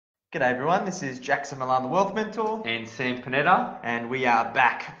G'day everyone, this is Jackson Millan, the Wealth Mentor, and Sam Panetta, and we are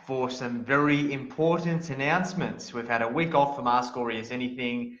back for some very important announcements. We've had a week off from Ask Aureus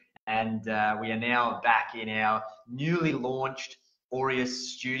Anything, and we are now back in our newly launched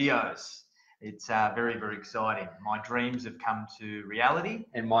Aureus studios. It's very, very exciting. My dreams have come to reality.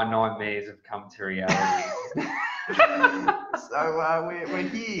 and my nightmares have come to reality. So we're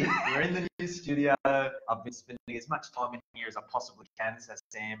here. We're in the new studio. I've been spending as much time in here as I possibly can, so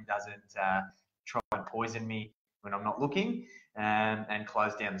Sam doesn't try and poison me when I'm not looking, and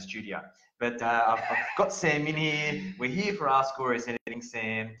close down the studio. But I've got Sam in here. We're here for Ask Aureus Anything,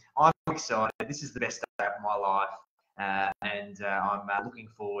 Sam. I'm excited. This is the best day of my life, and I'm looking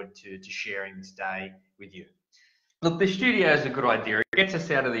forward to sharing this day with you. Look, the studio is a good idea. It gets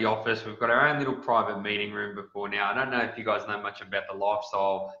us out of the office. We've got our own little private meeting room before now. I don't know if you guys know much about the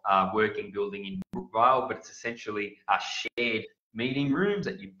lifestyle working building in Brookvale, but it's essentially shared meeting rooms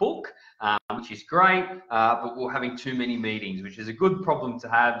that you book, which is great, but we're having too many meetings, which is a good problem to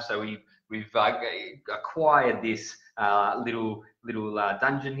have. So we've acquired this little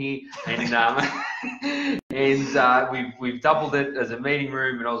dungeon here, and we've doubled it as a meeting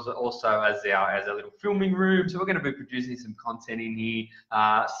room and also as our little filming room. So we're going to be producing some content in here,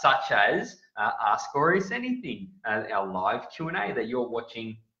 such as Ask Aureus Anything, our live Q&A that you're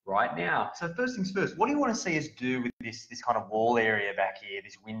watching right now. So first things first, what do you want to see us do with this kind of wall area back here,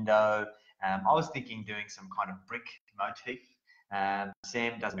 this window? I was thinking doing some kind of brick motif.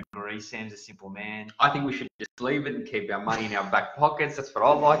 Sam doesn't agree. Sam's a simple man. I think we should just leave it and keep our money in our back pockets. That's what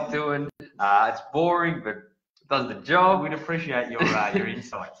I like doing. It's boring, but it does the job. We'd appreciate your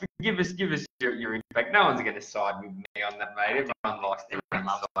insight. Give us your impact. No one's going to side with me on that, mate. Everyone likes exciting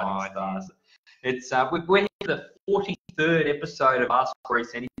stars. It's we're here for the 43rd episode of Ask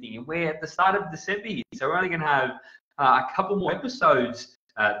Aureus Anything, and we're at the start of December here, so we're only going to have a couple more episodes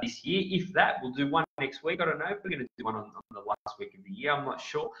this year, if that. We'll do one next week. I don't know if we're going to do one on the last week of the year. I'm not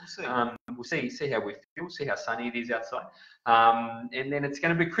sure. We'll see how we feel, see how sunny it is outside, and then it's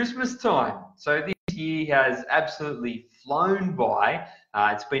going to be Christmas time. So this year has absolutely flown by.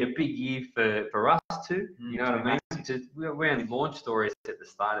 It's been a big year for us too. You know what I mean? We only launched Aureus at the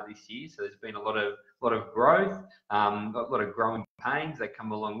start of this year, so there's been a lot of growth, a lot of growing pains that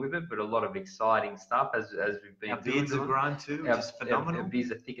come along with it, but a lot of exciting stuff as we've been. Our beards have grown too, which is phenomenal. Our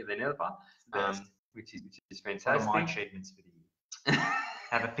beards are thicker than ever, which is fantastic. One of my achievements for the year.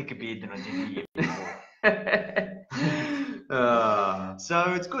 Have a thicker beard than I did the year before.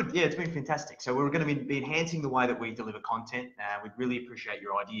 So it's good. Yeah, it's been fantastic. So we're going to be enhancing the way that we deliver content. We'd really appreciate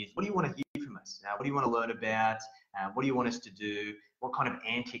your ideas. What do you want to hear from us? What do you want to learn about? What do you want us to do? What kind of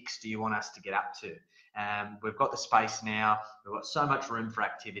antics do you want us to get up to? We've got the space now. We've got so much room for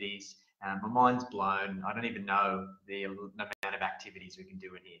activities. My mind's blown. I don't even know the amount of activities we can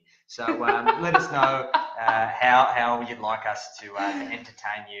do in here. So let us know how you'd like us to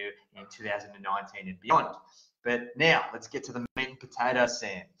entertain you in 2019 and beyond. But now let's get to the meat and potatoes,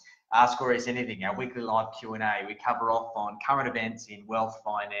 Sam. Ask Aureus Anything, our weekly live Q&A. We cover off on current events in wealth,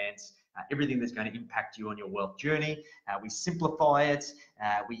 finance, everything that's going to impact you on your wealth journey. We simplify it,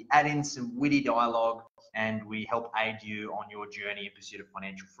 we add in some witty dialogue, and we help aid you on your journey in pursuit of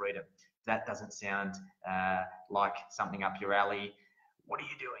financial freedom. If that doesn't sound like something up your alley, what are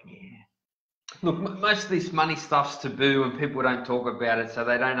you doing here? Look, most of this money stuff's taboo and people don't talk about it, so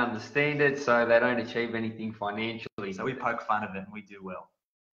they don't understand it, so they don't achieve anything financially. So we poke fun of it and we do well.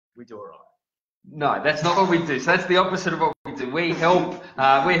 We do all right. No, that's not what we do. So that's the opposite of what we do. We help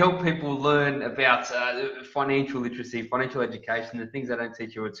people learn about financial literacy, financial education, the things they don't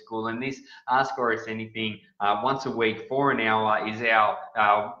teach you at school. And this Ask Aureus Anything once a week for an hour is our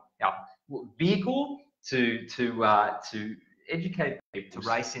vehicle to educate people, to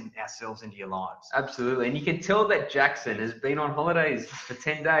race in ourselves into your lives. Absolutely. And you can tell that Jackson has been on holidays for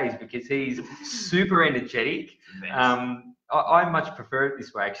 10 days because he's super energetic. I much prefer it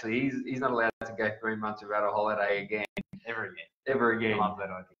this way, actually. He's not allowed to go 3 months without a holiday again. Ever again. I love that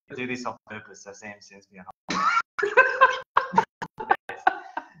idea. I do this on purpose, so Sam sends me on holiday.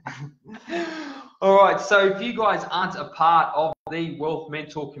 All right, so if you guys aren't a part of the Wealth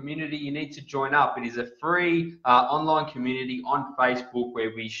Mentor community, you need to join up. It is a free online community on Facebook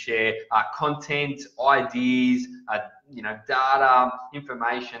where we share content, ideas, data,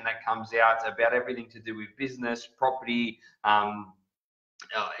 information that comes out about everything to do with business, property,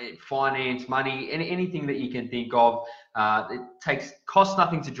 finance, money, anything that you can think of. It costs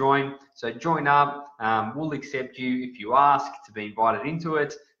nothing to join, so join up. We'll accept you if you ask to be invited into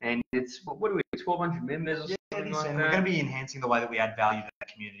it. And it's, what are we, 1,200 members or something? Yeah, something like and that. we're going to be enhancing the way that we add value to the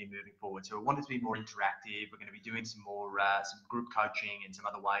community moving forward. So we want it to be more interactive. We're going to be doing some more some group coaching and some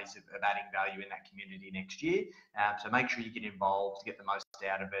other ways of adding value in that community next year. So make sure you get involved to get the most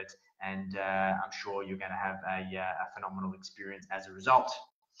out of it, and I'm sure you're going to have a phenomenal experience as a result.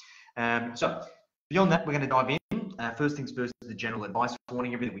 So beyond that, we're going to dive in. First things first, the general advice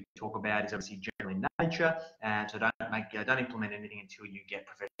warning. Everything we talk about is obviously general in nature, so don't implement anything until you get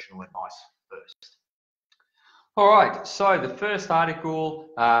professional advice first. All right, so the first article,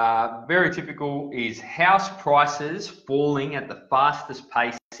 very typical, is house prices falling at the fastest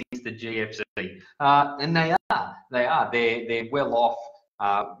pace since the GFC, and they are. They're well off,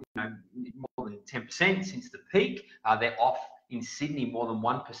 more than 10% since the peak. They're off in Sydney more than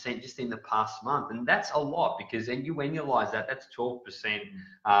 1% just in the past month, and that's a lot because then you annualize that, that's 12%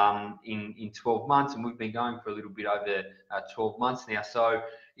 in 12 months, and we've been going for a little bit over 12 months now, so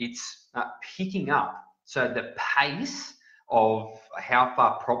it's picking up. So the pace of how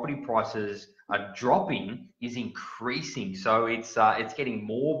far property prices are dropping is increasing. So it's getting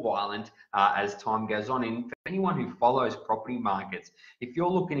more violent as time goes on. And for anyone who follows property markets, if you're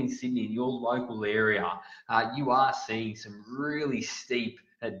looking in Sydney, in your local area, you are seeing some really steep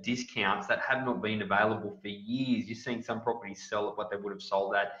discounts that have not been available for years. You're seeing some properties sell at what they would have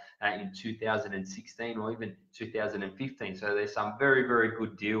sold at in 2016 or even 2015. So there's some very, very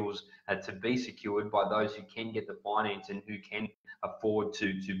good deals to be secured by those who can get the finance and who can afford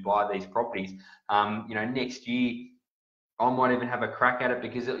to buy these properties. Next year, I might even have a crack at it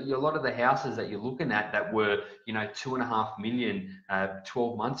because a lot of the houses that you're looking at that were, 2.5 million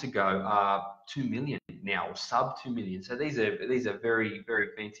 12 months ago are 2 million now, or sub 2 million. So these are very, very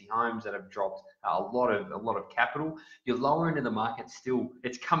fancy homes that have dropped a lot of capital. Your lower end of the market still,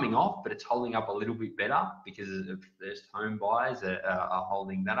 it's coming off, but it's holding up a little bit better because of first home buyers are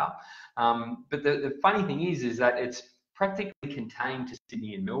holding that up. But the funny thing is that it's practically contained to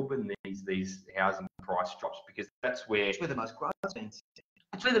Sydney and Melbourne, these housing price drops, because that's where the most growth is.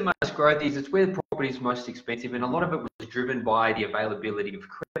 It's where the most growth is. It's where the property is most expensive, and a lot of it was driven by the availability of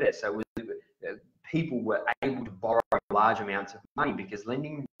credit. So people were able to borrow large amounts of money because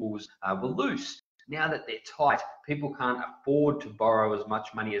lending rules were loose. Now that they're tight, people can't afford to borrow as much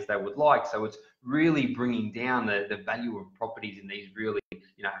money as they would like. So it's really bringing down the value of properties in these really,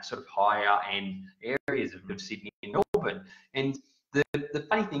 sort of higher end areas of Sydney and Melbourne. And the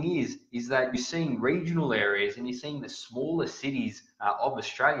funny thing is that you're seeing regional areas and you're seeing the smaller cities of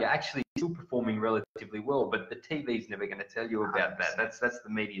Australia actually still performing relatively well, but the TV's never going to tell you about that. That's the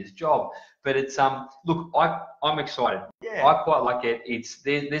media's job. But it's look, I'm excited. Yeah. I quite like it.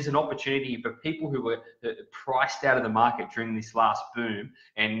 There's an opportunity for people who were priced out of the market during this last boom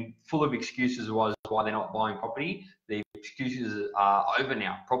and full of excuses as why they're not buying property. The excuses are over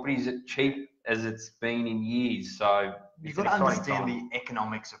now. Properties are cheap as it's been in years. So you've got to understand the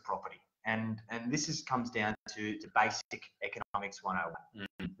economics of property. And this comes down to basic economics 101.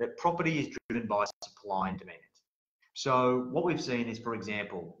 That property is driven by supply and demand. So what we've seen is, for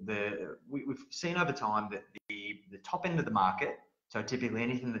example, we've seen over time that the top end of the market, so typically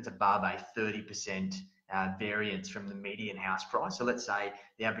anything that's above a 30% variance from the median house price. So let's say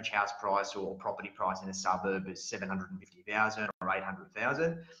the average house price or property price in a suburb is 750,000 or 800,000.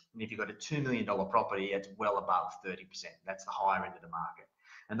 And if you've got a $2 million property, it's well above 30%. That's the higher end of the market.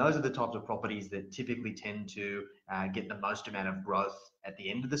 And those are the types of properties that typically tend to get the most amount of growth at the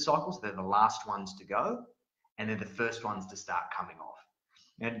end of the cycle. So they're the last ones to go, and they're the first ones to start coming off.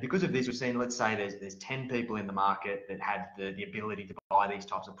 And because of this, we've seen, let's say there's 10 people in the market that had the ability to buy these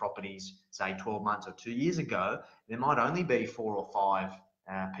types of properties, say 12 months or 2 years ago. There might only be 4 or 5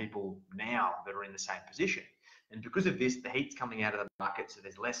 people now that are in the same position. And because of this, the heat's coming out of the market, so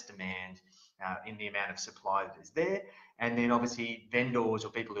there's less demand in the amount of supply that is there. And then obviously vendors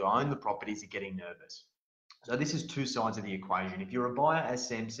or people who own the properties are getting nervous. So this is two sides of the equation. If you're a buyer, as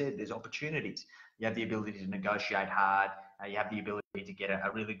Sam said, there's opportunities. You have the ability to negotiate hard. You have the ability to get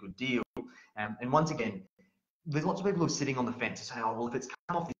a really good deal. And once again, there's lots of people who are sitting on the fence and saying, oh, well, if it's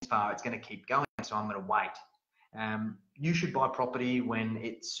come off this far, it's going to keep going, so I'm going to wait. You should buy property when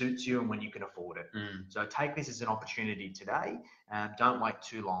it suits you and when you can afford it. So take this as an opportunity today. Don't wait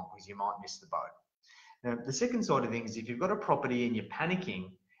too long because you might miss the boat. Now, the second side of things, if you've got a property and you're panicking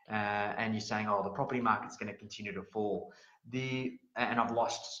and you're saying, oh, the property market's going to continue to fall, and I've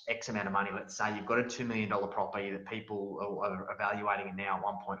lost X amount of money. Let's say you've got a $2 million property that people are evaluating it now at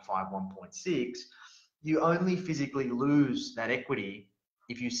 1.5, 1.6. You only physically lose that equity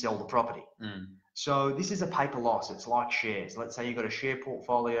if you sell the property. So this is a paper loss. It's like shares. Let's say you've got a share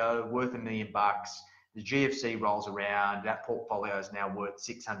portfolio worth $1 million. The GFC rolls around. That portfolio is now worth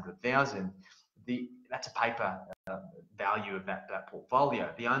 600,000. that's a paper value of that portfolio.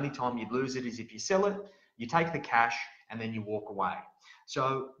 The only time you'd lose it is if you sell it, you take the cash, and then you walk away.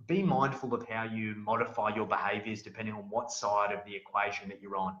 So be mindful of how you modify your behaviours depending on what side of the equation that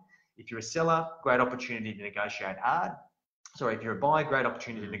you're on. If you're a seller, great opportunity to negotiate hard. Sorry, if you're a buyer, great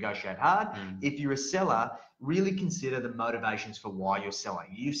opportunity to negotiate hard. If you're a seller, really consider the motivations for why you're selling.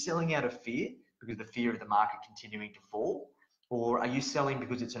 Are you selling out of fear because of the fear of the market continuing to fall? Or are you selling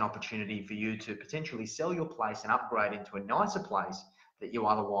because it's an opportunity for you to potentially sell your place and upgrade into a nicer place that you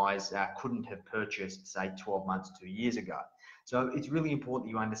otherwise couldn't have purchased, say, 12 months, 2 years ago? So it's really important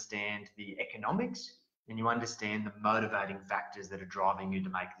that you understand the economics and you understand the motivating factors that are driving you to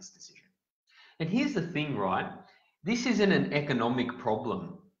make this decision. And here's the thing, right? This isn't an economic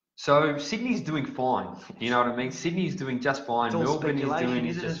problem. So Sydney's doing fine. You know what I mean? Sydney's doing just fine. Melbourne is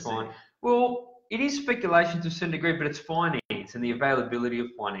doing just fine. Well, it is speculation to a certain degree, but it's finance and the availability of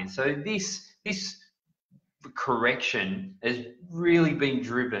finance. So this correction has really been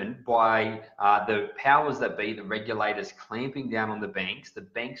driven by the powers that be, the regulators clamping down on the banks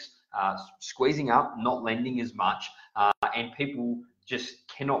squeezing up, not lending as much, and people just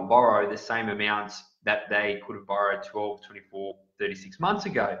cannot borrow the same amounts that they could have borrowed 12, 24, 36 months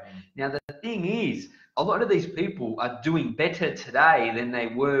ago. Now, the thing is, a lot of these people are doing better today than they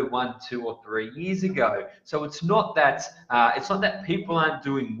were 1, 2, or 3 years ago. So it's not that people aren't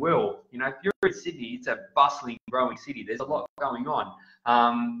doing well. You know, if you're in Sydney, it's a bustling, growing city. There's a lot going on,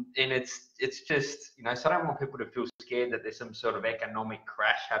 and it's just, you know. So I don't want people to feel scared that there's some sort of economic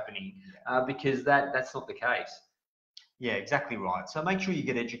crash happening, because that's not the case. Yeah, exactly right. So make sure you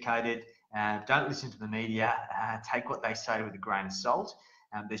get educated. Don't listen to the media. Take what they say with a grain of salt.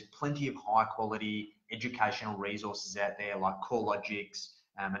 There's plenty of high quality educational resources out there like CoreLogix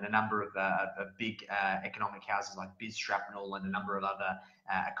and a number of big economic houses like Biz Shrapnel and a number of other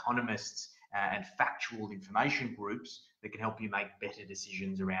economists and factual information groups that can help you make better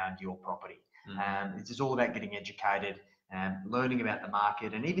decisions around your property. It's just all about getting educated, learning about the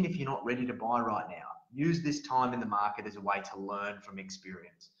market, and even if you're not ready to buy right now, use this time in the market as a way to learn from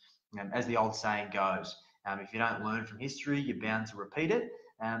experience. As the old saying goes, if you don't learn from history, you're bound to repeat it.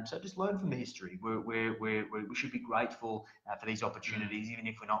 So just learn from the history. We should be grateful for these opportunities, even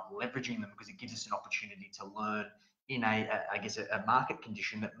if we're not leveraging them, because it gives us an opportunity to learn in a market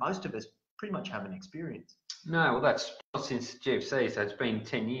condition that most of us pretty much haven't experienced. No, well, that's since GFC, so it's been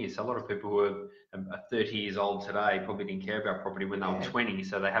 10 years. A lot of people who are 30 years old today probably didn't care about property when they were 20,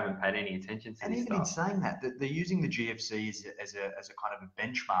 so they haven't paid any attention to this stuff. And even in saying that, they're using the GFC as a kind of a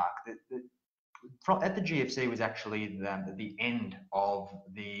benchmark. At the GFC was actually the end of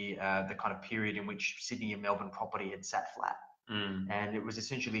the kind of period in which Sydney and Melbourne property had sat flat. And it was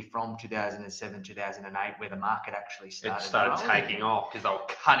essentially from 2007, 2008 where the market actually started taking off because they were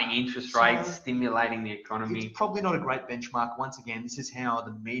cutting interest rates, stimulating the economy. It's probably not a great benchmark. Once again, this is how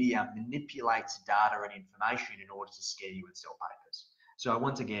the media manipulates data and information in order to scare you and sell papers. So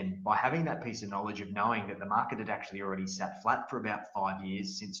once again, by having that piece of knowledge of knowing that the market had actually already sat flat for about 5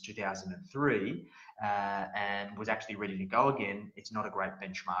 years since 2003 and was actually ready to go again, it's not a great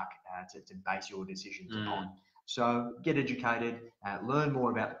benchmark to base your decisions upon. So get educated, learn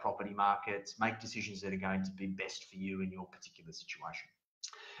more about the property markets, make decisions that are going to be best for you in your particular situation.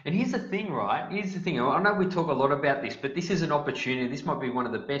 And here's the thing, right? Here's the thing. I know we talk a lot about this, but this is an opportunity. This might be one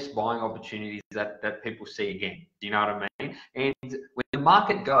of the best buying opportunities that people see again. Do you know what I mean? And when the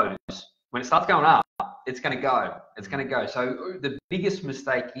market goes, when it starts going up, it's going to go. It's going to go. So the biggest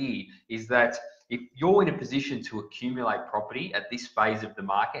mistake here is that if you're in a position to accumulate property at this phase of the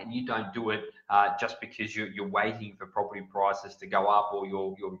market and you don't do it just because you're waiting for property prices to go up or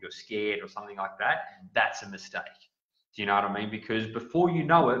you're scared or something like that, that's a mistake. Do you know what I mean? Because before you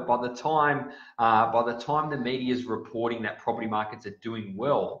know it, by the time the media is reporting that property markets are doing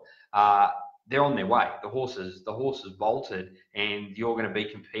well, they're on their way. The horses bolted, and you're going to be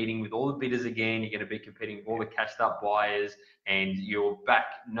competing with all the bidders again. You're going to be competing with all the cashed up buyers, and you're back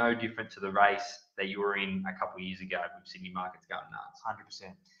no different to the race that you were in a couple of years ago with Sydney markets going nuts.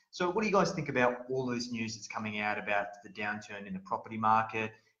 100%. So what do you guys think about all this news that's coming out about the downturn in the property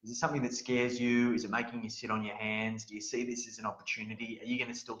market? Is it something that scares you? Is it making you sit on your hands? Do you see this as an opportunity? Are you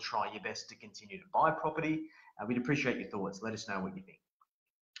going to still try your best to continue to buy property? We'd appreciate your thoughts. Let us know what you think.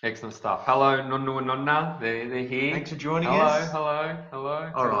 Excellent stuff. Hello, Nonnu and Nonna. They're here. Thanks for joining us.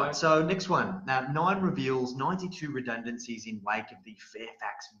 Hello. All right. So next one. Now, Nine reveals 92 redundancies in wake of the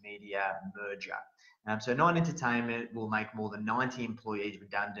Fairfax Media merger. So Nine Entertainment will make more than 90 employees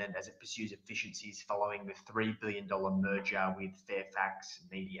redundant as it pursues efficiencies following the $3 billion merger with Fairfax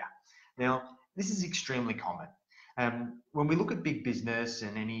Media. Now, this is extremely common. When we look at big business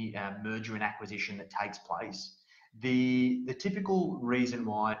and any merger and acquisition that takes place, the typical reason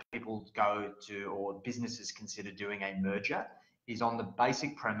why people go to or businesses consider doing a merger is on the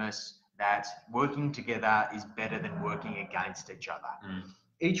basic premise that working together is better than working against each other.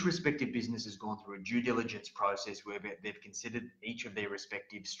 Each respective business has gone through a due diligence process where they've considered each of their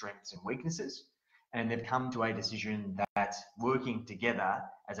respective strengths and weaknesses, and they've come to a decision that working together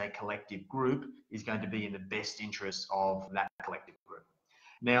as a collective group is going to be in the best interests of that collective group.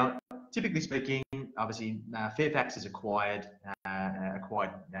 Now, typically speaking, obviously, Fairfax has acquired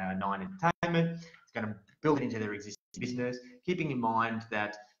Nine Entertainment. It's going to build it into their existing business, keeping in mind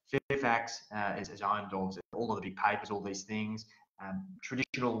that Fairfax has owned all of the big papers, all these things.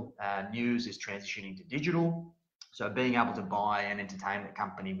 Traditional news is transitioning to digital. So being able to buy an entertainment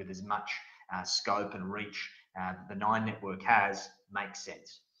company with as much scope and reach the Nine network has makes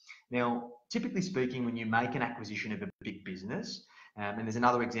sense. Now, typically speaking, when you make an acquisition of a big business, and there's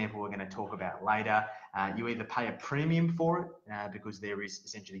another example we're going to talk about later, you either pay a premium for it because there is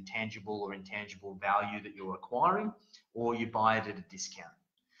essentially tangible or intangible value that you're acquiring, or you buy it at a discount.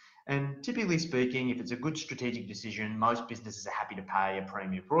 And typically speaking, if it's a good strategic decision, most businesses are happy to pay a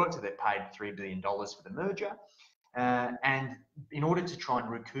premium for it. So they've paid $3 billion for the merger. And in order to try and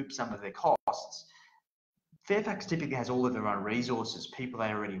recoup some of their costs, Fairfax typically has all of their own resources, people they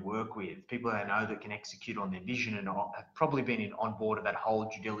already work with, people they know that can execute on their vision and have probably been on board of that whole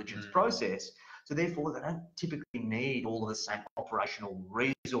due diligence process. So therefore, they don't typically need all of the same operational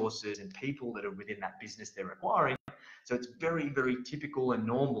resources and people that are within that business they're acquiring. So it's very, very typical and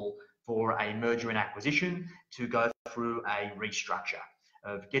normal for a merger and acquisition to go through a restructure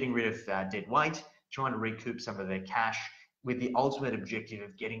of getting rid of dead weight, trying to recoup some of their cash, with the ultimate objective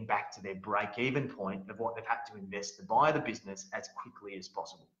of getting back to their break-even point of what they've had to invest to buy the business as quickly as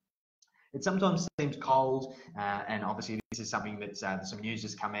possible. It sometimes seems cold, and obviously this is something that some news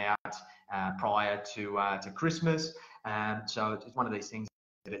has come out prior to Christmas. So it's one of these things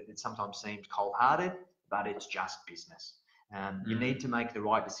that it sometimes seems cold-hearted, but it's just business. You need to make the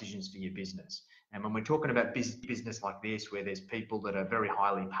right decisions for your business. And when we're talking about business like this, where there's people that are very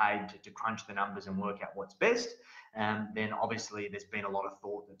highly paid to crunch the numbers and work out what's best, then obviously there's been a lot of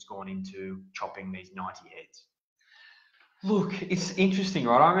thought that's gone into chopping these 90 heads. Look, it's interesting,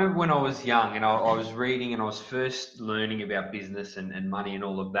 right? I remember when I was young and I was reading and I was first learning about business and money and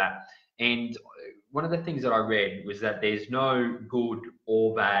all of that. And one of the things that I read was that there's no good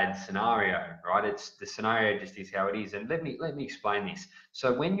or bad scenario, right? It's the scenario just is how it is. And let me explain this.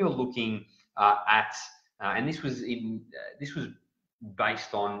 So when you're looking and this was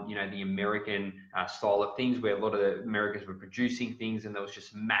based on the American style of things, where a lot of the Americans were producing things, and there was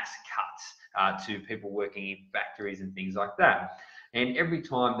just mass cuts to people working in factories and things like that. And every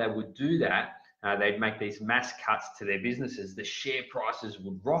time they would do that, they'd make these mass cuts to their businesses, the share prices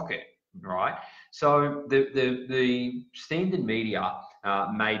would rocket, right? So the standard media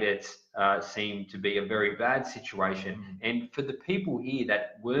made it seem to be a very bad situation. And for the people here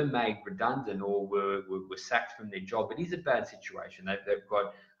that were made redundant or were sacked from their job, it is a bad situation. They've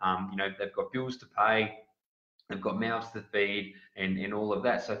got they've got bills to pay, they've got mouths to feed, and all of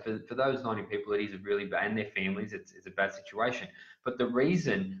that. So for those 90 people, it is a really bad, and their families, it's a bad situation. But the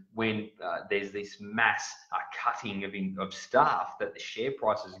reason when there's this mass cutting of staff, that the share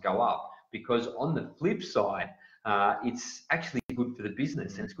prices go up, because on the flip side, it's actually good for the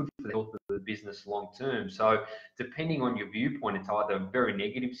business, and it's good for the health of the business long term. So depending on your viewpoint, it's either a very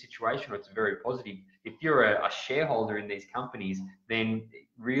negative situation or it's a very positive. If you're a shareholder in these companies, then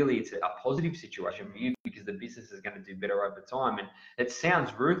really it's a positive situation for you, because the business is going to do better over time. And it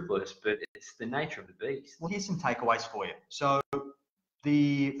sounds ruthless, but it's the nature of the beast. Well, here's some takeaways for you. So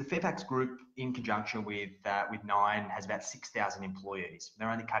the Fairfax Group, in conjunction with Nine, has about 6,000 employees. They're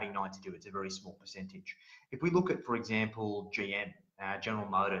only cutting 92. It's a very small percentage. If we look at, for example, GM, General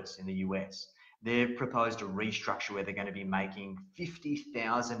Motors in the US, they've proposed a restructure where they're going to be making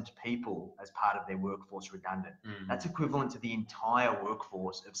 50,000 people as part of their workforce redundant. That's equivalent to the entire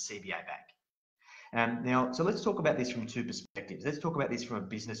workforce of CBA Bank. Now, so let's talk about this from two perspectives. Let's talk about this from a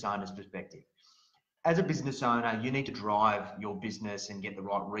business owner's perspective. As a business owner, you need to drive your business and get the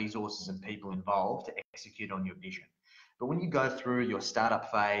right resources and people involved to execute on your vision. But when you go through your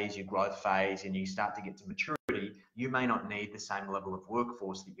startup phase, your growth phase, and you start to get to maturity, you may not need the same level of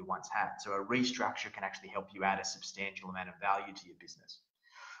workforce that you once had. So a restructure can actually help you add a substantial amount of value to your business.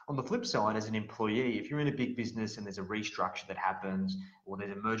 On the flip side, as an employee, if you're in a big business and there's a restructure that happens, or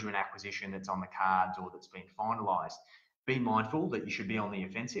there's a merger and acquisition that's on the cards or that's been finalised, be mindful that you should be on the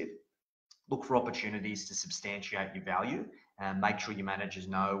offensive. Look for opportunities to substantiate your value Make sure your managers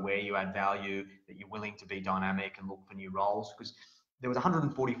know where you add value, that you're willing to be dynamic and look for new roles, because there was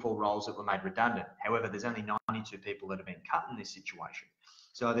 144 roles that were made redundant. However, there's only 92 people that have been cut in this situation.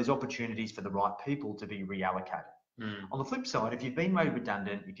 So there's opportunities for the right people to be reallocated. On the flip side, if you've been made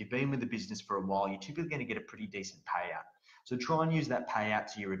redundant, if you've been with the business for a while, you're typically going to get a pretty decent payout. So try and use that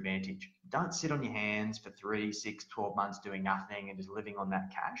payout to your advantage. Don't sit on your hands for 3, 6, 12 months doing nothing and just living on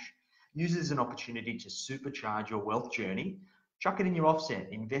that cash. Use it as an opportunity to supercharge your wealth journey. Chuck it in your offset,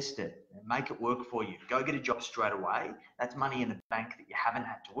 invest it, and make it work for you. Go get a job straight away. That's money in the bank that you haven't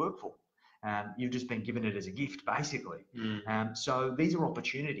had to work for. You've just been given it as a gift, basically. So these are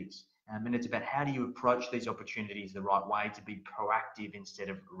opportunities. And it's about how do you approach these opportunities the right way to be proactive instead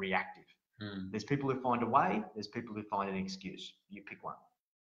of reactive. There's people who find a way, there's people who find an excuse. You pick one.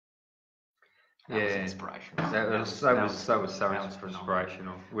 That was inspirational. That was so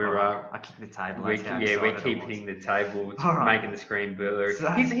inspirational. I kicked the table. We're keeping hitting the table, making the screen blurry. So,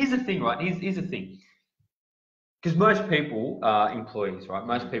 here's the thing, right? Here's the thing. Because most people are employees, right?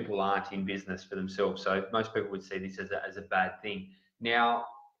 Most people aren't in business for themselves. So most people would see this as a bad thing. Now,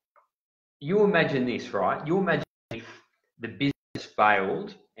 you imagine this, right? You imagine if the business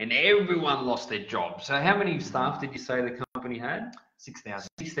failed and everyone lost their job. So how many staff did you say the company had? 6,000.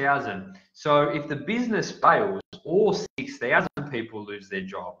 6,000. So if the business fails, all 6,000 people lose their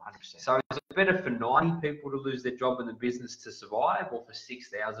job. 100%. So is it better for 90 people to lose their job and the business to survive, or for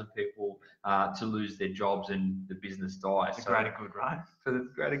 6,000 people to lose their jobs and the business dies? For the greater good, right? For the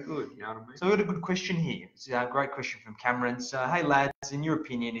greater good, you know what I mean? So we've got a good question here. It's a great question from Cameron. So, hey lads, in your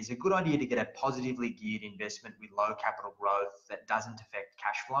opinion, is it a good idea to get a positively geared investment with low capital growth that doesn't affect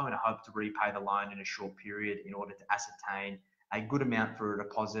cash flow and hope to repay the loan in a short period in order to ascertain a good amount for a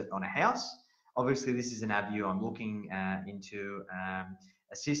deposit on a house? Obviously, this is an avenue I'm looking into.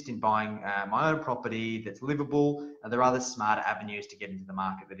 Assist in buying my own property that's livable. There are other smarter avenues to get into the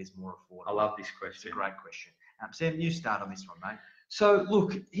market that is more affordable. I love this question. It's a great question. Sam, you start on this one, mate. So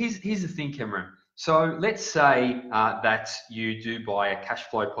look, here's the thing, Cameron. So let's say that you do buy a cash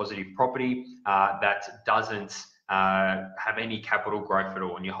flow positive property that doesn't have any capital growth at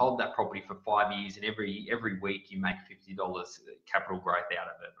all, and you hold that property for 5 years, and every week you make $50 capital growth out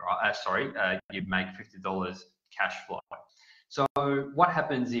of it, right? You make $50 cash flow. So what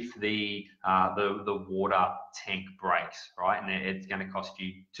happens if the water tank breaks, right? And it's going to cost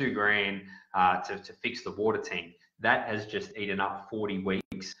you $2,000 to fix the water tank. That has just eaten up 40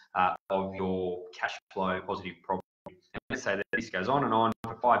 weeks of your cash flow positive property. And let's say that this goes on and on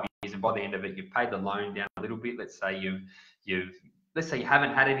for 5 years, and by the end of it, you've paid the loan down a little bit. Let's say let's say you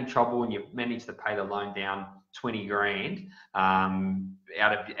haven't had any trouble and you've managed to pay the loan down $20,000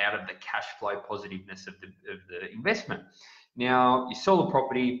 out of the cash flow positiveness of the investment. Now you sell the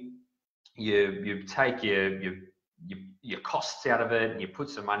property, you take your costs out of it, and you put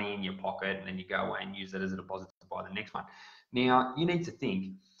some money in your pocket, and then you go away and use it as a deposit to buy the next one. Now you need to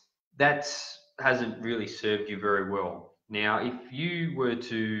think that hasn't really served you very well. Now, if you were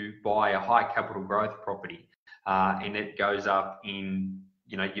to buy a high capital growth property and it goes up in,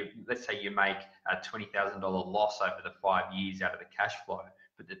 let's say you make a $20,000 loss over the 5 years out of the cash flow,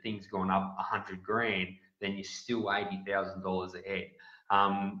 but the thing's gone up $100,000, then you're still $80,000 ahead.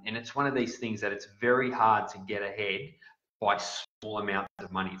 And it's one of these things that it's very hard to get ahead by small amounts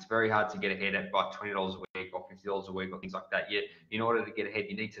of money. It's very hard to get ahead by $20 a week or $50 a week or things like that. In order to get ahead,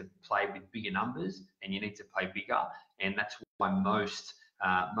 you need to play with bigger numbers and you need to play bigger. And that's why most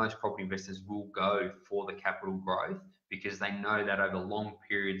property investors will go for the capital growth, because they know that over long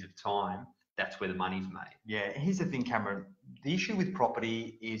periods of time, that's where the money's made. Yeah, here's the thing, Cameron. The issue with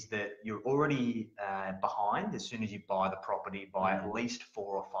property is that you're already behind as soon as you buy the property by at least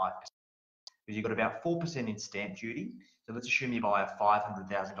 4 or 5%. Because you've got about 4% in stamp duty. So let's assume you buy a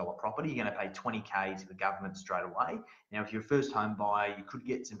 $500,000 property, you're going to pay $20,000 to the government straight away. Now, if you're a first home buyer, you could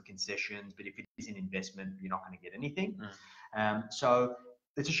get some concessions, but if it is an investment, you're not going to get anything. So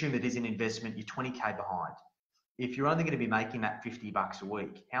let's assume it is an investment, you're $20,000 behind. If you're only going to be making that $50 a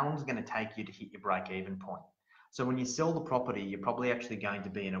week, how long is it going to take you to hit your break-even point? So when you sell the property, you're probably actually going to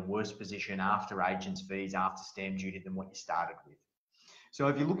be in a worse position after agents' fees, after stamp duty than what you started with. So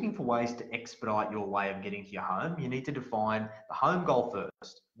if you're looking for ways to expedite your way of getting to your home, you need to define the home goal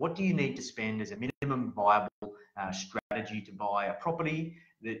first. What do you need to spend as a minimum viable strategy to buy a property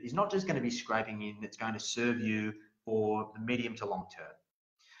that is not just going to be scraping in, that's going to serve you for the medium to long term?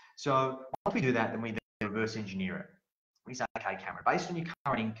 So once we do that, then we reverse engineer it. We say, okay, Cameron, based on your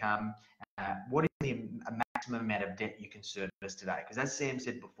current income, what is the maximum amount of debt you can service today? Because as Sam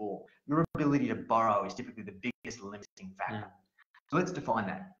said before, your ability to borrow is typically the biggest limiting factor. So let's define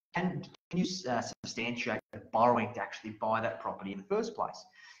that. Can you substantiate the borrowing to actually buy that property in the first place?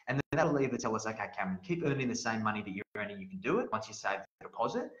 And then that'll either tell us, okay, Cameron, keep earning the same money that you're earning, you can do it once you save the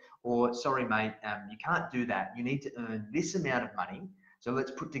deposit, or sorry, mate, you can't do that. You need to earn this amount of money. So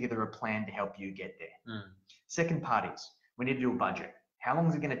let's put together a plan to help you get there. Second part is, we need to do a budget. How long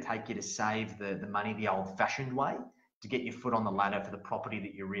is it going to take you to save the money the old-fashioned way to get your foot on the ladder for the property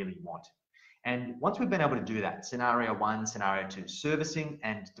that you really want? And once we've been able to do that, scenario 1, scenario 2, servicing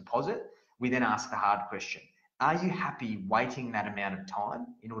and deposit, we then ask the hard question. Are you happy waiting that amount of time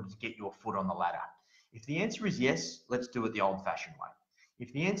in order to get your foot on the ladder? If the answer is yes, let's do it the old-fashioned way.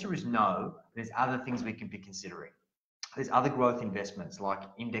 If the answer is no, there's other things we can be considering. There's other growth investments like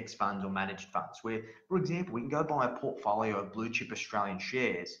index funds or managed funds where, for example, we can go buy a portfolio of blue chip Australian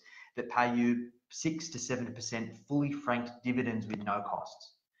shares that pay you 6 to 7% fully franked dividends with no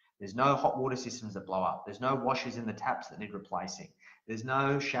costs. There's no hot water systems that blow up. There's no washers in the taps that need replacing. There's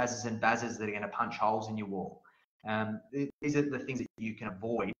no shazzes and bazzers that are going to punch holes in your wall. These are the things that you can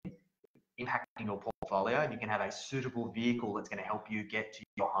avoid impacting your portfolio, and you can have a suitable vehicle that's going to help you get to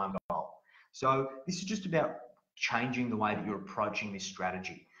your home goal. So this is just about changing the way that you're approaching this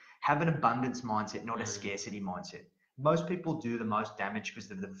strategy. Have an abundance mindset, not a scarcity mindset. Most people do the most damage because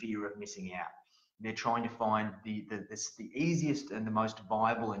of the fear of missing out. They're trying to find the easiest and the most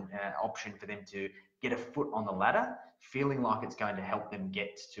viable option for them to get a foot on the ladder, feeling like it's going to help them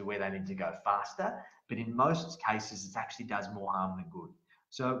get to where they need to go faster. But in most cases, it actually does more harm than good.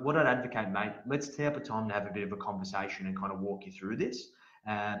 So what I'd advocate, mate, let's take up a time to have a bit of a conversation and kind of walk you through this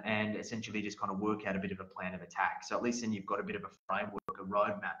and essentially just kind of work out a bit of a plan of attack. So at least then you've got a bit of a framework, a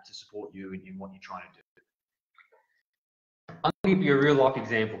roadmap to support you in what you're trying to do. I'm going to give you a real life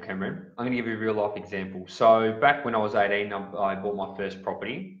example, Cameron. I'm going to give you a real life example. So back when I was 18, I bought my first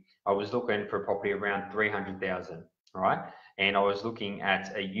property. I was looking for a property around 300,000, right? And I was looking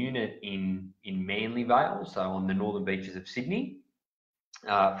at a unit in Manly Vale, so on the northern beaches of Sydney,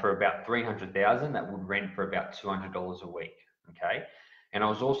 for about 300,000. That would rent for about $200 a week, okay? And I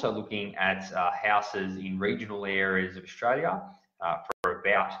was also looking at houses in regional areas of Australia for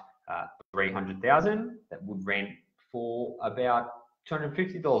about 300,000 that would rent for about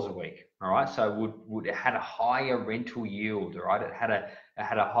 $250 a week. All right, so it had a higher rental yield. All right, it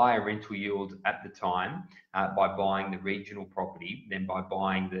had a higher rental yield at the time by buying the regional property than by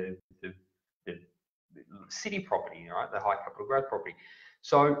buying the city property. All right, the high capital growth property.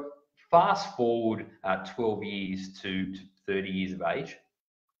 So fast forward 12 years to 30 years of age.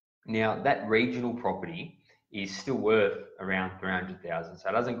 Now that regional property is still worth around 300,000. So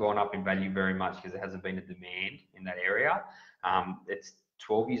it hasn't gone up in value very much because there hasn't been a demand in that area. It's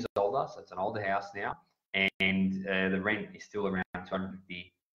 12 years older, so it's an older house now, and the rent is still around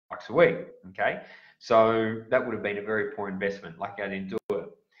 $250 a week. Okay, so that would have been a very poor investment. Like I didn't do it.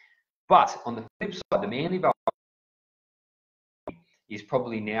 But on the flip side, the Manly Vale is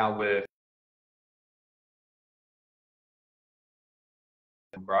probably now worth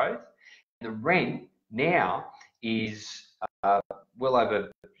growth. And the rent now is well over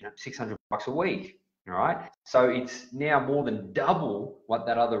 $600 a week. All right, so it's now more than double what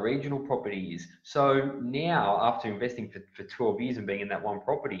that other regional property is. So now, after investing for 12 years and being in that one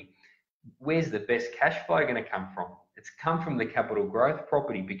property, where's the best cash flow going to come from? It's come from the capital growth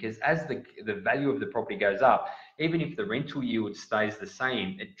property, because as the value of the property goes up, even if the rental yield stays the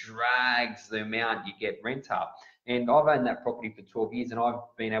same, it drags the amount you get rent up. And I've owned that property for 12 years and I've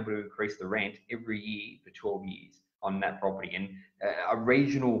been able to increase the rent every year for 12 years on that property. And a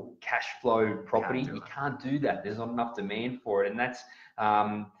regional cash flow property, you can't do that. There's not enough demand for it. And that's,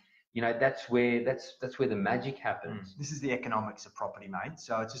 that's where the magic happens. This is the economics of property, mate.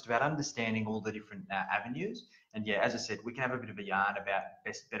 So it's just about understanding all the different avenues. And yeah, as I said, we can have a bit of a yarn about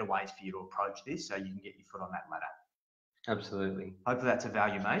better ways for you to approach this so you can get your foot on that ladder. Absolutely. Hopefully that's of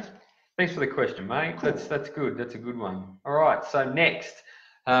value, mate. Thanks for the question, mate. Cool. That's good. That's a good one. All right. So next,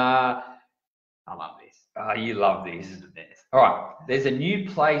 I love this. You love this. This is the best. All right. There's a new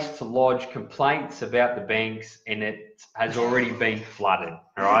place to lodge complaints about the banks, and it has already been flooded.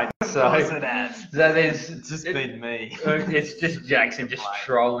 All right. So, it's just been me. It's just Jackson just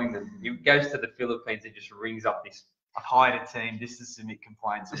trolling them. He goes to the Philippines and just rings up this. I've hired a team just to submit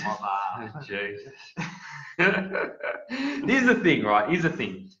complaints on my behalf. Jesus. Here's the thing, right? Here's the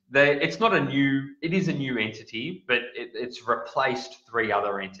thing. It's not a new, it is a new entity, but it's replaced 3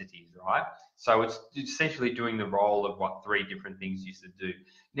 other entities, right? So it's essentially doing the role of what three different things used to do.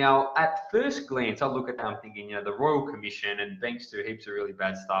 Now, at first glance, I look at that, I'm thinking, the Royal Commission and banks do heaps of really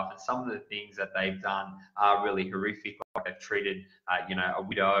bad stuff, and some of the things that they've done are really horrific. Like they've treated, a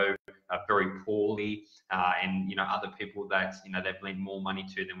widow very poorly, and other people that they've lent more money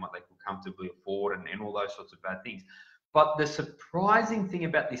to than what they could comfortably afford, and all those sorts of bad things. But the surprising thing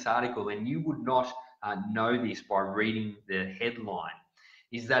about this article, and you would not know this by reading the headline,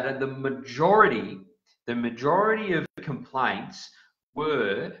 is that the majority of complaints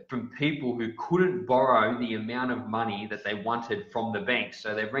were from people who couldn't borrow the amount of money that they wanted from the banks.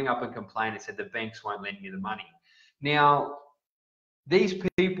 So they ring up and complain and said the banks won't lend me the money. Now, these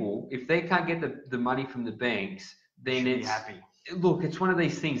people, if they can't get the money from the banks, then it's happy. Look, it's one of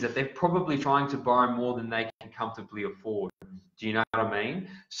these things that they're probably trying to borrow more than they can comfortably afford. Do you know what I mean?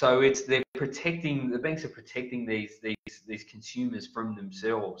 So the banks are protecting these consumers from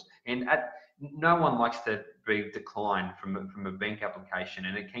themselves. And no one likes to be declined from a bank application,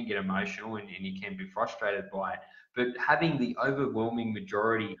 and it can get emotional and you can be frustrated by it. But having the overwhelming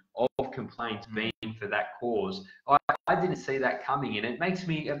majority of complaints being for that cause, I didn't see that coming, and it makes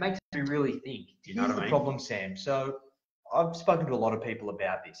me really think. Do you know what I mean? Here's the problem, Sam. So I've spoken to a lot of people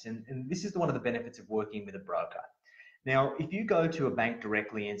about this, and this is one of the benefits of working with a broker. Now, if you go to a bank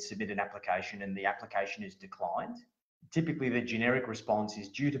directly and submit an application and the application is declined, typically the generic response is,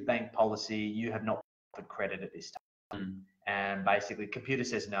 due to bank policy, you have not offered credit at this time. And basically, computer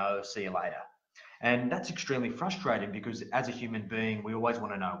says no, see you later. And that's extremely frustrating because as a human being, we always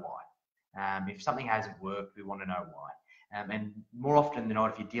want to know why. If something hasn't worked, we want to know why. And more often than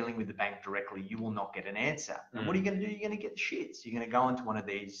not, if you're dealing with the bank directly, you will not get an answer. And what are you going to do? You're going to get shits. You're going to go into one of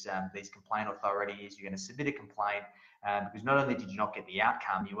these complaint authorities. You're going to submit a complaint because not only did you not get the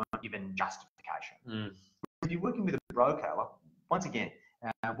outcome, you weren't given justification. If you're working with a broker, once again,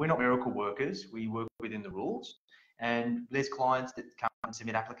 we're not miracle workers. We work within the rules. And there's clients that come and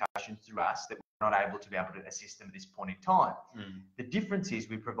submit applications through us that we're not able to assist them at this point in time. The difference is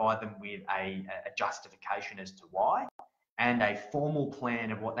we provide them with a justification as to why, and a formal plan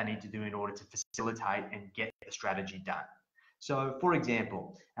of what they need to do in order to facilitate and get the strategy done. So, for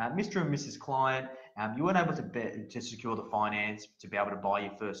example, Mr. and Mrs. Client, you weren't able to secure the finance to be able to buy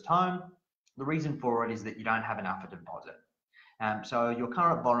your first home. The reason for it is that you don't have enough of a deposit. So your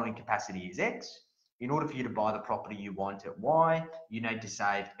current borrowing capacity is X. In order for you to buy the property you want at Y, you need to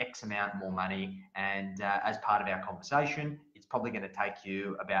save X amount more money. And as part of our conversation, it's probably going to take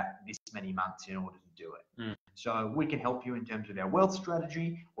you about this many months in order to do it. So we can help you in terms of our wealth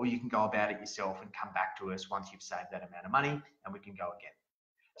strategy, or you can go about it yourself and come back to us once you've saved that amount of money, and we can go again.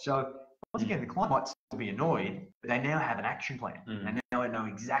 So once again, the client might still be annoyed, but they now have an action plan. They now know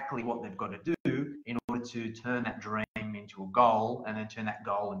exactly what they've got to do in order to turn that dream into a goal and then turn that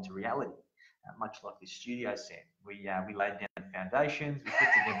goal into reality. Much like this studio set, we laid down the foundations, we put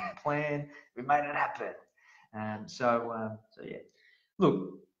together the plan, we made it happen. So yeah.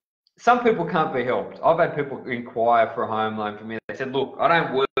 Look, some people can't be helped. I've had people inquire for a home loan from me. They said, look, I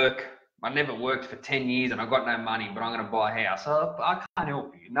don't work. I never worked for 10 years and I've got no money, but I'm going to buy a house. So I can't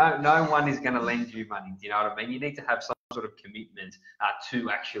help you. No one is going to lend you money. Do you know what I mean? You need to have some sort of commitment to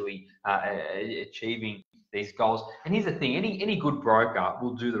actually achieving these goals. And here's the thing, any good broker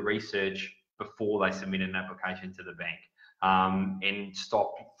will do the research before they submit an application to the bank, and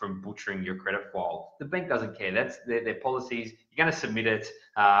stop from butchering your credit file. The bank doesn't care. That's their policies. You're going to submit it.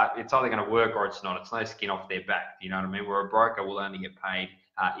 It's either going to work or it's not. It's no skin off their back. Do you know what I mean? Where a broker will only get paid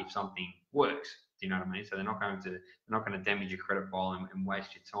if something works. Do you know what I mean? So they're not going to damage your credit file and waste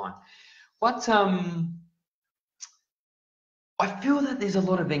your time. What I feel that there's a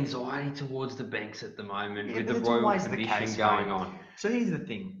lot of anxiety towards the banks at the moment with the Royal Commission going on. So here's the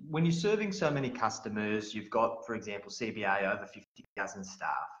thing. When you're serving so many customers, you've got, for example, CBA over 50,000 staff.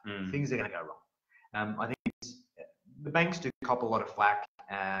 Things are going to go wrong. I think the banks do cop a lot of flack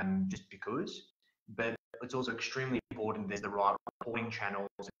just because, but it's also extremely important there's the right reporting channels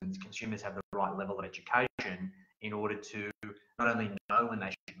and consumers have the right level of education in order to not only know when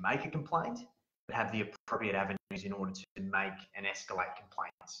they should make a complaint, but have the appropriate avenues in order to make and escalate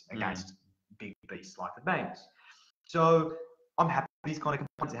complaints against big beasts like the banks. So I'm happy these kind of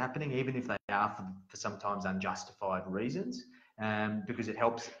complaints are happening, even if they are for sometimes unjustified reasons, because it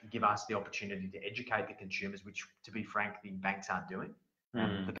helps give us the opportunity to educate the consumers, which, to be frank, the banks aren't doing.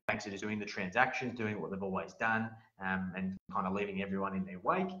 The banks are just doing the transactions, doing what they've always done, and kind of leaving everyone in their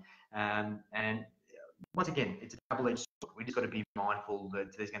wake. And once again, it's a double-edged sword. We just got to be mindful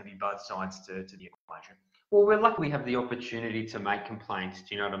that there's going to be both sides to the equation. Well, we're lucky we have the opportunity to make complaints,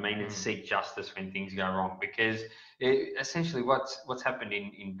 do you know what I mean, and seek justice when things go wrong, because essentially what's happened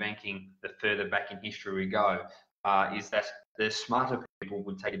in banking, the further back in history we go, is that the smarter people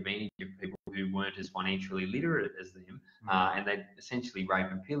would take advantage of people who weren't as financially literate as them, and they'd essentially rape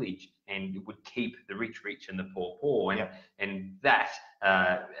and pillage, and it would keep the rich rich and the poor poor, and that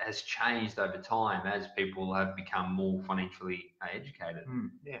has changed over time as people have become more financially educated.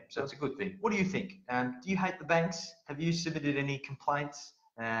 Yeah, so it's a good thing. What do you think? Do you hate the banks? Have you submitted any complaints?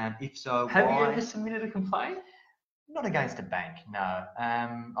 If so, Have why? you ever submitted a complaint? Not against a bank, no.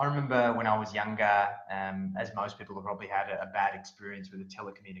 I remember when I was younger, as most people have probably had a bad experience with a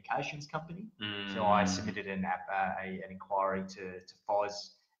telecommunications company. So I submitted an inquiry to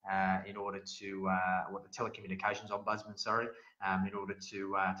FOS in order to, the telecommunications ombudsman, sorry, in order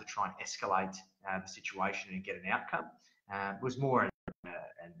to try and escalate the situation and get an outcome. It was more a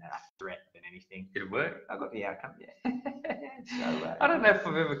threat than anything. Did it work? I got the outcome, yeah. So, I don't know if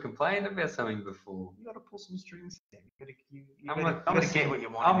I've ever complained about something before. You got to pull some strings. I'm gotta get what you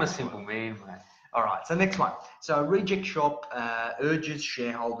want. I'm a simple man, mate. All right, so next one. So Reject Shop urges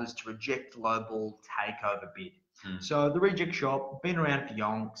shareholders to reject lowball takeover bid. So the Reject Shop, been around for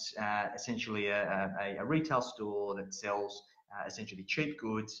yonks, essentially a retail store that sells essentially cheap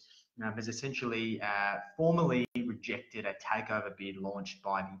goods, has essentially formally rejected a takeover bid launched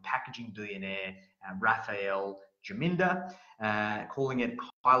by the packaging billionaire Raphael Jaminda, calling it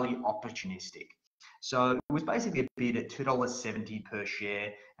highly opportunistic. So it was basically a bid at $2.70 per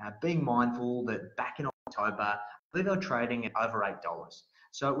share, being mindful that back in October, I believe they were trading at over $8.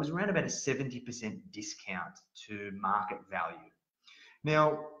 So it was around about a 70% discount to market value.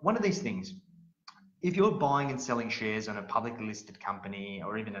 Now, one of these things, if you're buying and selling shares on a publicly listed company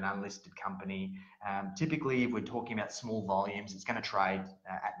or even an unlisted company, typically if we're talking about small volumes, it's going to trade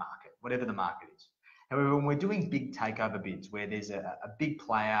at market, whatever the market is. However, when we're doing big takeover bids where there's a big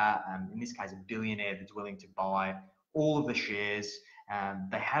player, in this case a billionaire that's willing to buy all of the shares,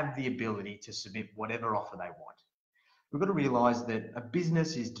 they have the ability to submit whatever offer they want. We've got to realise that a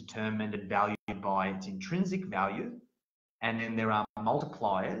business is determined and valued by its intrinsic value, and then there are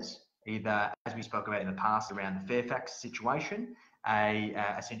multipliers, either, as we spoke about in the past around the Fairfax situation,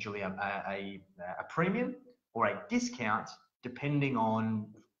 essentially a premium or a discount, depending on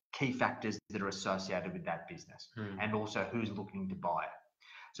key factors that are associated with that business and also who's looking to buy it.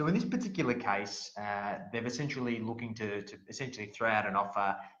 So in this particular case, they're essentially looking to essentially throw out an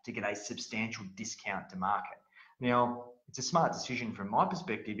offer to get a substantial discount to market. Now, it's a smart decision from my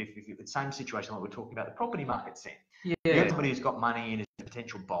perspective if it's the same situation like we're talking about the property market scene. Yeah. You have somebody who's got money and is a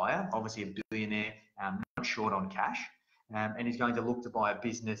potential buyer, obviously a billionaire, not short on cash, and is going to look to buy a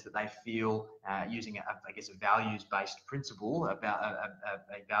business that they feel using, a values-based principle, about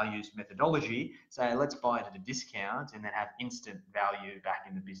a values methodology, say, let's buy it at a discount and then have instant value back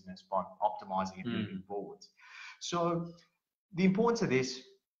in the business by optimizing it moving forwards. So the importance of this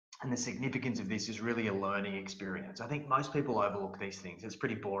and the significance of this is really a learning experience. I think most people overlook these things. It's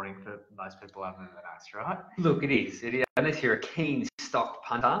pretty boring for most people other than us, right? Look, it is. Unless you're a keen stock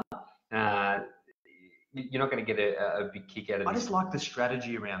punter, you're not going to get a big kick out of this. I just like the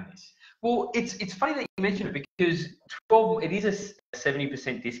strategy around this. Well, it's funny that you mentioned it because it is a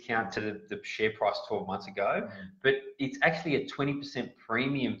 70% discount to the share price 12 months ago, but it's actually a 20%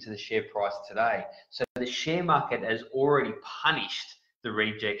 premium to the share price today. So the share market has already punished the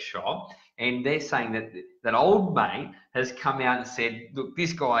Reject Shop, and they're saying that old mate has come out and said, look,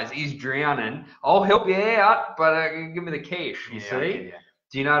 this guy's drowning. I'll help you out, but give me the cash, you see?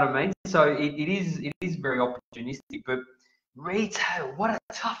 Do you know what I mean? So it is very opportunistic, but retail, what a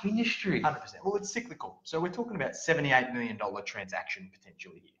tough industry. 100%. Well, it's cyclical. So we're talking about $78 million transaction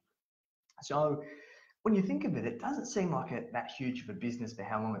potentially here. So when you think of it, it doesn't seem like that huge of a business for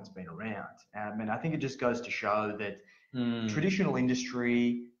how long it's been around. And I think it just goes to show that traditional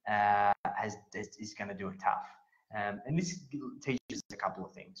industry is going to do it tough. And this teaches us a couple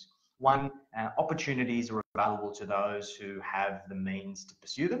of things. One, opportunities are available to those who have the means to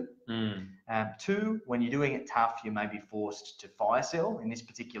pursue them. Two, when you're doing it tough, you may be forced to fire sell. In this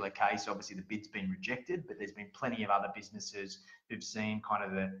particular case, obviously the bid's been rejected, but there's been plenty of other businesses who've seen kind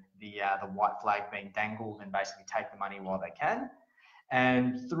of the white flag being dangled and basically take the money while they can.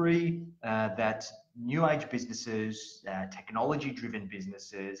 And three, that new age businesses, technology-driven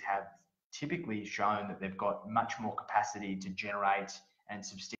businesses have typically shown that they've got much more capacity to generate and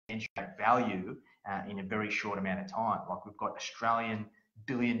substantiate value in a very short amount of time. Like we've got Australian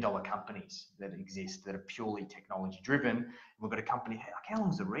billion-dollar companies that exist that are purely technology-driven. We've got a company, how long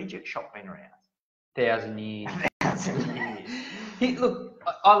has the Reject Shop been around? 1,000 years. 1,000 years. Look,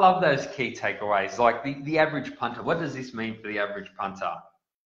 I love those key takeaways. Like the average punter. What does this mean for the average punter?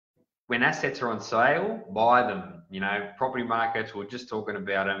 When assets are on sale, buy them. You know, property markets, we're just talking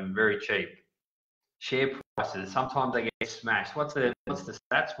about them, very cheap. Share prices, sometimes they get smashed. What's the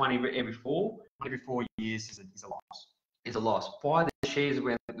stats? One every 4? Every 4 years is a loss. Is a loss. Buy the shares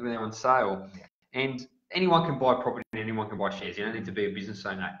when they're on sale. And anyone can buy property and anyone can buy shares. You don't need to be a business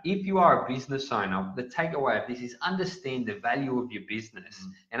owner. If you are a business owner, the takeaway of this is understand the value of your business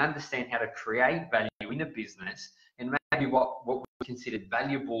and understand how to create value in a business, and maybe what we considered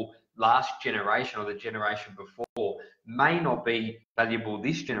valuable last generation or the generation before may not be valuable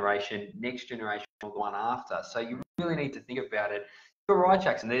this generation, next generation, or the one after. So you really need to think about it. You're right,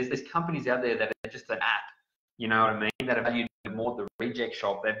 Jackson. There's companies out there that are just an app. You know what I mean? That are valued more the reject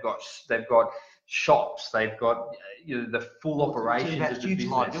shop. They've got shops. They've got the full operations of the huge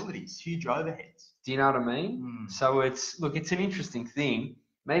business. liabilities, huge overheads. Do you know what I mean? So it's an interesting thing.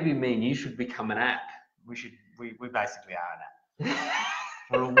 Maybe me and you should become an app. We basically are an app.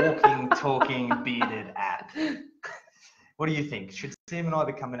 We're a walking, talking, bearded app. What do you think? Should Sam and I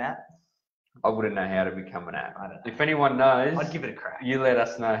become an app? I wouldn't know how to become an app. I don't know. If anyone knows, I'd give it a crack. You let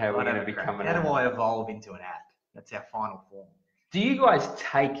us know how we're going to become an app. How do I evolve into an app? That's our final form. Do you guys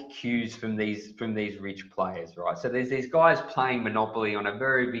take cues from these rich players, right? So there's these guys playing Monopoly on a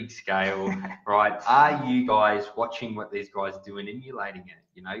very big scale, right? Are you guys watching what these guys do and emulating it?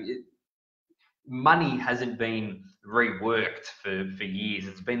 You know, money hasn't been reworked for years.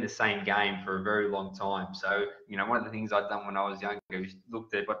 It's been the same game for a very long time. So, you know, one of the things I'd done when I was younger was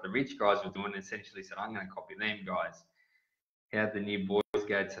looked at what the rich guys were doing and essentially said, I'm going to copy them guys. How'd the new boys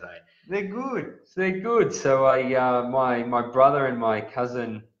go today? They're good. They're good. So my brother and my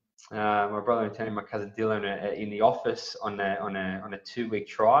cousin, my brother and Tony, my cousin Dylan are in the office on a 2-week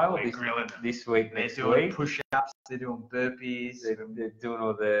trial. This week, next week. They're doing push-ups. They're doing burpees. They're doing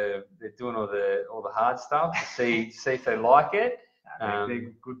all the hard stuff to see if they like it. They're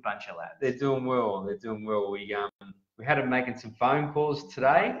a good bunch of lads. They're doing well. We had them making some phone calls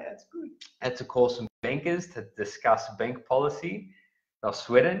today. Yeah, that's good. Had to call some bankers to discuss bank policy. They're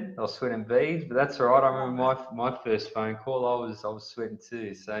sweating bees, but that's all right. I remember my first phone call. I was sweating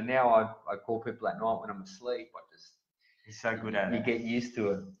too. So now I call people at night when I'm asleep. You're so good at it. You get used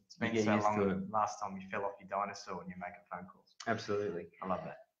to it. It's been so long. Last time you fell off your dinosaur and you're making phone calls. Absolutely. I love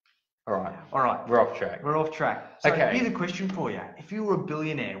that. All right. We're off track. So okay. Here's a question for you. If you were a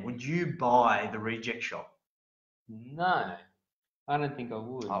billionaire, would you buy the reject shop? No, I don't think I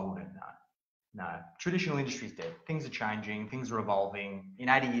would. I wouldn't, no. Traditional industry's dead. Things are changing. Things are evolving. In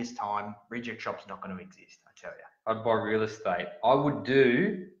 80 years' time, reject shop's not going to exist, I tell you. I'd buy real estate. I would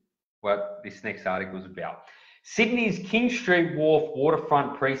do what this next article is about. Sydney's King St Wharf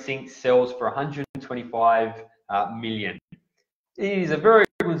waterfront precinct sells for 125 million. It is a very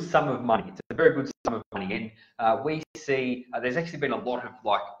good sum of money. It's a very good sum of money. And we see there's actually been a lot of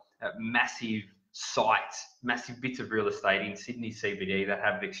massive sites, massive bits of real estate in Sydney CBD that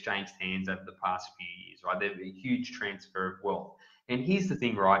have exchanged hands over the past few years, right? There's a huge transfer of wealth. And here's the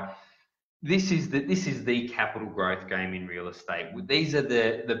thing, right? This is the capital growth game in real estate. These are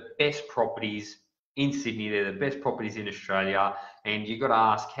the best properties in Sydney. They're the best properties in Australia. And you've got to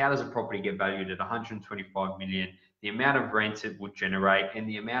ask, how does a property get valued at 125 million? The amount of rent it would generate and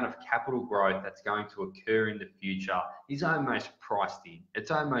the amount of capital growth that's going to occur in the future is almost priced in. It's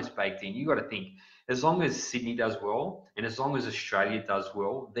almost baked in. You've got to think, as long as Sydney does well and as long as Australia does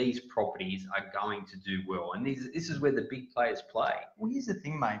well, these properties are going to do well. And this is where the big players play. Well, here's the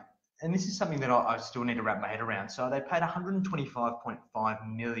thing, mate. And this is something that I still need to wrap my head around. So they paid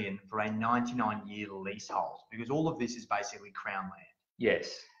 125.5 million for a 99-year leasehold because all of this is basically Crown land.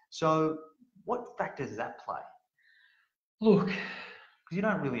 Yes. So what factor does that play? Look, because you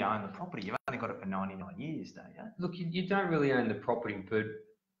don't really own the property. You've only got it for 99 years, don't you? Look, you don't really own the property, but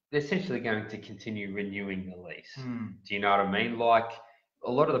they're essentially going to continue renewing the lease. Do you know what I mean? Like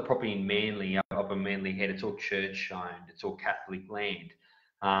a lot of the property in Manly, up in Manly Head, it's all church owned. It's all Catholic land.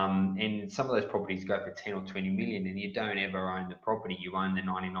 And some of those properties go for 10 or 20 million and you don't ever own the property. You own the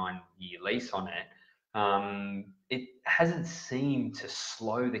 99-year lease on it. It hasn't seemed to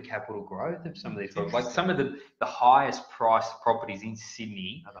slow the capital growth of some of these properties. Like some of the highest priced properties in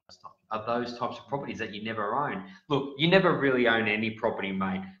Sydney are those types of properties that you never own. Look, you never really own any property,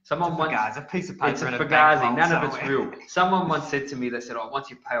 mate. It's a piece of paper. It's a fugazi. None of it's real. Someone once said to me, they said, once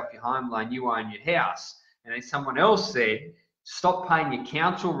you pay off your home loan, you own your house. And then someone else said, stop paying your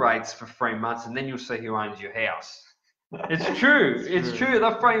council rates for 3 months and then you'll see who owns your house. It's true. It's true.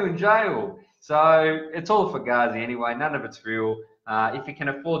 They'll throw you in jail. So it's all fugazi anyway. None of it's real. If you can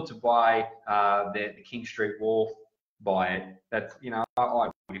afford to buy the King St Wharf, buy it. That's, you know,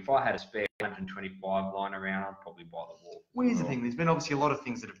 if I had a spare 125 lying around, I'd probably buy the wharf. Well, here's the thing. There's been obviously a lot of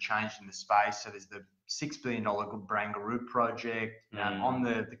things that have changed in the space. So there's the $6 billion Barangaroo project. On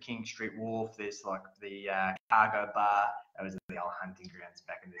the King St Wharf, there's like the cargo bar. That was the old hunting grounds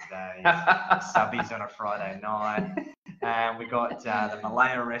back in the day. Subbies on a Friday night. We got the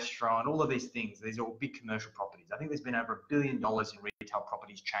Malaya restaurant, all of these things. These are all big commercial properties. I think there's been over $1 billion in retail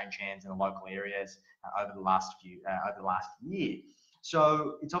properties change hands in the local areas over the last year.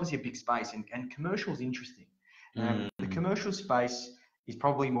 So it's obviously a big space, and commercial is interesting. The commercial space is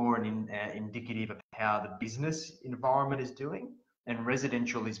probably more indicative of how the business environment is doing, and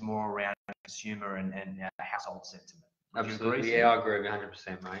residential is more around consumer and household sentiment. Absolutely, yeah, I agree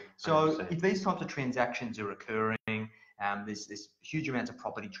 100%, mate. 100%. So if these types of transactions are occurring, there's huge amounts of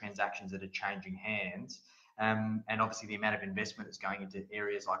property transactions that are changing hands, and obviously the amount of investment that's going into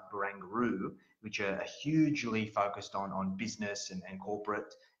areas like Barangaroo, which are hugely focused on business and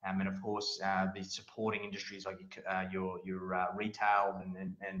corporate, and of course the supporting industries like your retail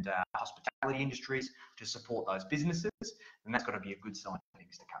and hospitality industries to support those businesses, and that's got to be a good sign for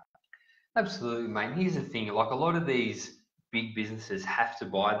things to come. Absolutely, mate. Here's the thing, like a lot of these big businesses have to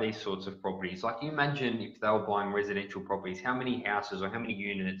buy these sorts of properties. Like, you imagine if they were buying residential properties, how many houses or how many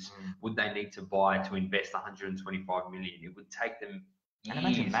units would they need to buy to invest 125 million? It would take them years. And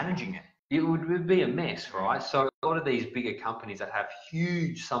imagine managing it. It would be a mess, right? So a lot of these bigger companies that have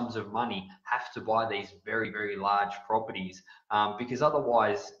huge sums of money have to buy these very, very large properties, because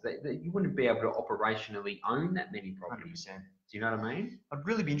otherwise you wouldn't be able to operationally own that many properties. 100%. Do you know what I mean? I'd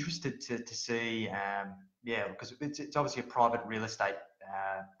really be interested to see, because it's obviously a private real estate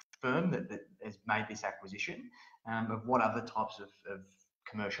firm that has made this acquisition, of what other types of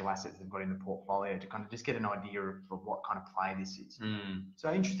commercial assets they've got in the portfolio, to kind of just get an idea of what kind of play this is.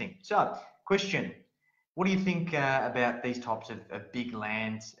 So interesting. So, question: what do you think about these types of big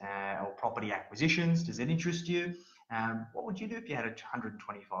land or property acquisitions? Does it interest you? What would you do if you had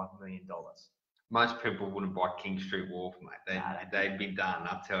 $125 million? Most people wouldn't buy King St Wharf, mate. They'd be done.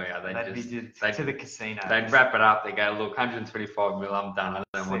 I'll tell you. They'd be to the casino. They'd wrap it up. They go, look, 125 mil, I'm done. I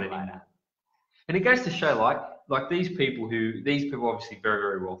don't want it anymore. And it goes to show, like these people obviously very,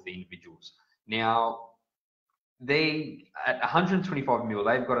 very wealthy individuals. Now, they at 125 mil,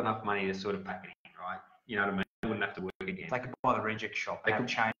 they've got enough money to sort of pack it in, right? You know what I mean? They wouldn't have to work again. They could buy the reject shop. They could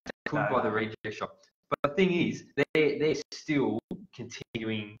buy the reject shop. But the thing is, they're still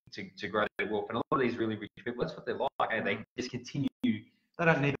continuing to grow their wealth. And a lot of these really rich people, that's what they're like. They just continue. They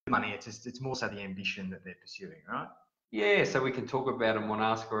don't need the money. It's more so the ambition that they're pursuing, right? Yeah, so we can talk about them on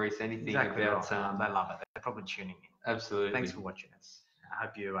Ask Aureus anything exactly about. Right. They love it. They're probably tuning in. Absolutely. Thanks for watching us. I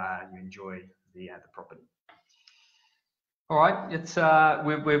hope you enjoy the property. All right, it's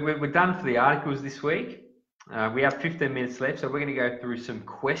we're done for the articles this week. We have 15 minutes left, so we're going to go through some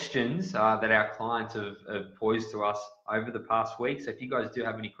questions that our clients have posed to us over the past week. So if you guys do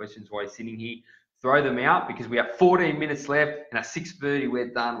have any questions while you're sitting here, throw them out, because we have 14 minutes left, and at 6:30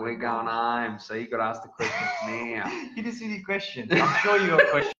 we're done. We're going home, so you've got to ask the questions now. Hit us with your questions. I'm sure you got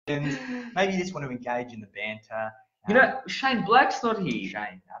questions. Maybe you just want to engage in the banter. You know, Shane Black's not here.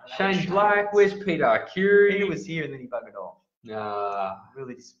 Shane Black, where's Peter? Curie? Peter was here and then he buggered off.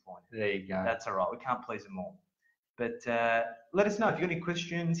 Really disappointed. There you go. That's all right. We can't please them all. But let us know if you've got any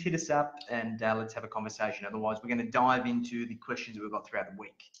questions. Hit us up and let's have a conversation. Otherwise, we're going to dive into the questions that we've got throughout the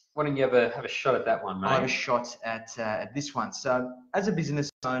week. Why don't you have a shot at that one, mate? I'll have a shot at this one. So, as a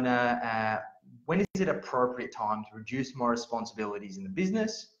business owner, when is it appropriate time to reduce my responsibilities in the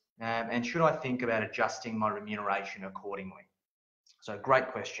business? And should I think about adjusting my remuneration accordingly? So,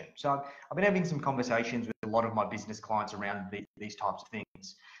 great question. So, I've been having some conversations with a lot of my business clients around these types of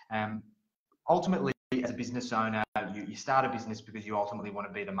things. Ultimately, as a business owner, you start a business because you ultimately want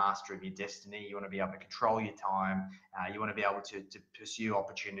to be the master of your destiny. You want to be able to control your time. You want to be able to pursue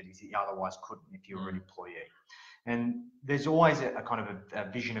opportunities that you otherwise couldn't if you were an employee. And there's always a kind of a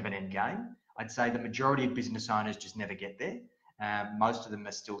vision of an end game. I'd say the majority of business owners just never get there. Most of them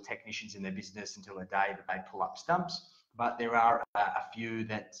are still technicians in their business until the day that they pull up stumps. But there are a few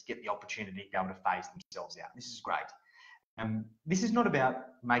that get the opportunity to be able to phase themselves out. This is great. This is not about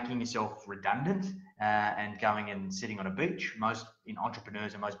making yourself redundant and going and sitting on a beach. Most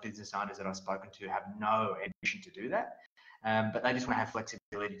entrepreneurs and most business owners that I've spoken to have no ambition to do that, but they just want to have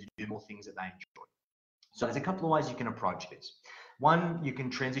flexibility to do more things that they enjoy. So there's a couple of ways you can approach this. One, you can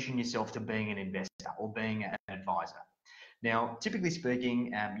transition yourself to being an investor or being an advisor. Now, typically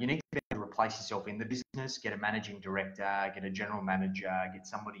speaking, you need to be able to replace yourself in the business, get a managing director, get a general manager, get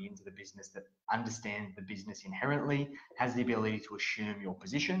somebody into the business that understands the business inherently, has the ability to assume your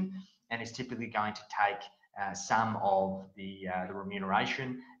position, and is typically going to take some of the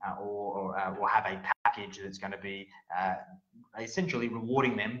remuneration or have a package that's going to be essentially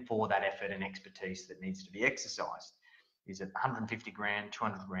rewarding them for that effort and expertise that needs to be exercised. Is it 150 grand,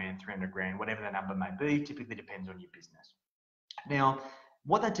 200 grand, 300 grand, whatever the number may be, typically depends on your business. Now,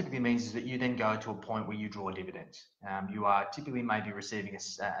 what that typically means is that you then go to a point where you draw dividends. You are typically maybe receiving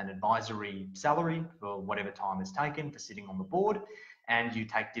an advisory salary for whatever time is taken for sitting on the board, and you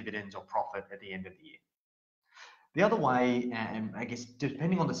take dividends or profit at the end of the year. The other way, and I guess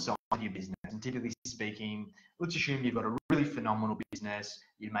depending on the size of your business, and typically speaking, let's assume you've got a really phenomenal business,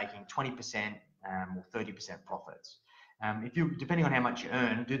 you're making 20% or 30% profits. Depending on how much you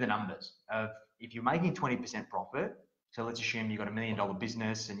earn, do the numbers. If you're making 20% profit, so let's assume you've got $1 million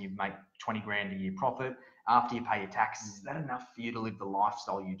business and you make 20 grand a year profit, after you pay your taxes, is that enough for you to live the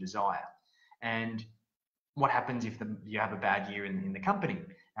lifestyle you desire? And what happens if you have a bad year in the company?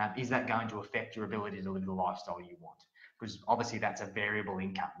 Is that going to affect your ability to live the lifestyle you want? Because obviously that's a variable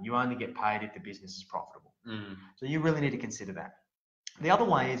income. You only get paid if the business is profitable. So you really need to consider that. The other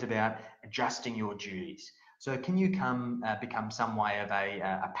way is about adjusting your duties. So can you become some way of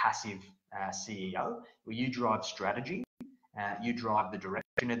a passive CEO, where you drive strategy, you drive the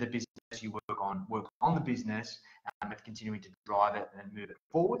direction of the business, you work on the business, and continuing to drive it and move it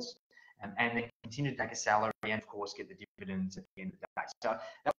forwards, and then continue to take a salary and of course get the dividends at the end of the day. So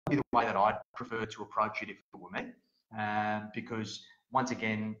that would be the way that I'd prefer to approach it if it were me, because once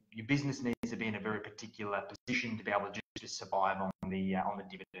again, your business needs to be in a very particular position to be able to just survive on the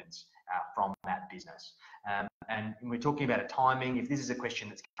dividends from that business. And we're talking about a timing. If this is a question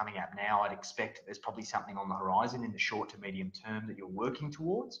that's coming up now, I'd expect there's probably something on the horizon in the short to medium term that you're working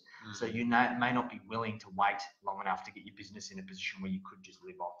towards. So you may not be willing to wait long enough to get your business in a position where you could just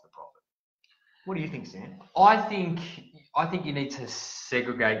live off the profit. What do you think, Sam? I think you need to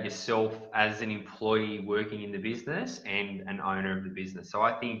segregate yourself as an employee working in the business and an owner of the business. So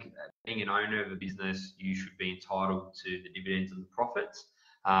I think being an owner of a business, you should be entitled to the dividends and the profits.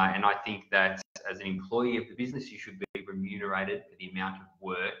 And I think that as an employee of the business, you should be remunerated for the amount of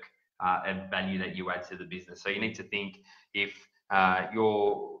work and value that you add to the business. So you need to think if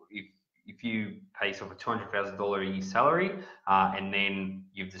you pay yourself a $200,000 a year salary, and then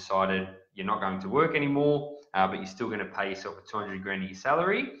you've decided you're not going to work anymore, but you're still going to pay yourself a 200 grand a year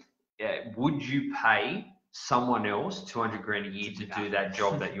salary, would you pay someone else 200 grand a year to do that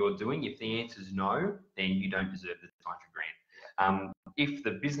job that you're doing? If the answer is no, then you don't deserve the 200 grand. If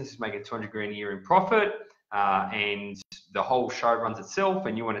the business is making 200 grand a year in profit, and the whole show runs itself,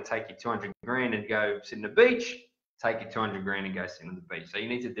 and you want to take your 200 grand and go sit on the beach, take your 200 grand and go sit on the beach. So you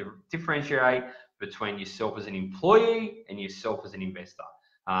need to differentiate between yourself as an employee and yourself as an investor.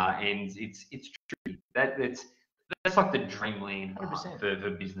 And it's tricky. That's like the dreamland for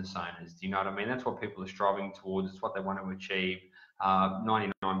business owners. Do you know what I mean? That's what people are striving towards. It's what they want to achieve.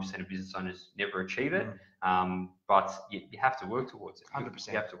 99% of business owners never achieve it, but you have to work towards it. 100%.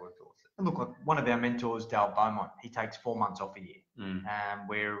 You have to work towards it. And look, one of our mentors, Dale Beaumont, he takes 4 months off a year,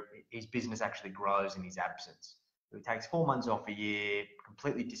 where his business actually grows in his absence. So he takes 4 months off a year,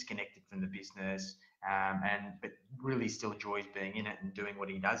 completely disconnected from the business, but really still enjoys being in it and doing what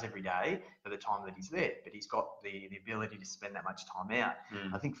he does every day for the time that he's there. But he's got the ability to spend that much time out.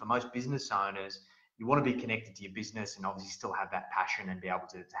 I think for most business owners, you want to be connected to your business and obviously still have that passion and be able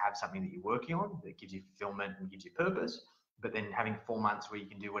to have something that you're working on that gives you fulfillment and gives you purpose. But then having 4 months where you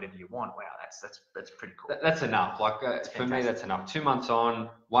can do whatever you want, wow, that's pretty cool. That's enough. For me, that's enough. 2 months on,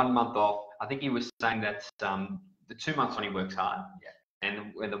 1 month off. I think he was saying that the 2 months on he works hard. Yeah.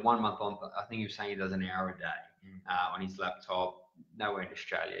 And the 1 month on, I think he was saying he does an hour a day on his laptop, nowhere in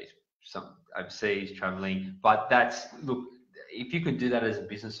Australia. He's overseas, traveling. But look, if you can do that as a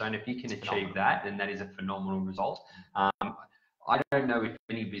business owner, if you can achieve that, then that is a phenomenal result. I don't know if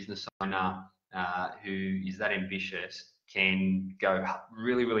any business owner who is that ambitious can go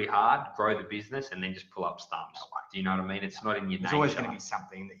really, really hard, grow the business, and then just pull up stumps. Do you know what I mean? It's not in your nature. There's always going to be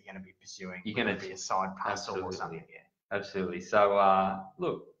something that you're going to be pursuing. You're going to be a side hustle or something. Yeah. Absolutely. So,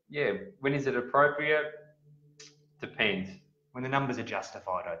 look, yeah, when is it appropriate? Depends. When the numbers are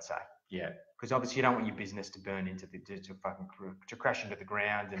justified, I'd say. Yeah. Because obviously you don't want your business to burn to crash into the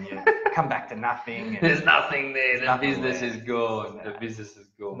ground and you come back to nothing. And there's nothing there. The business is gone. The business is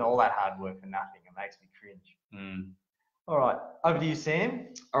gone. And all that hard work for nothing. It makes me cringe. All right, over to you,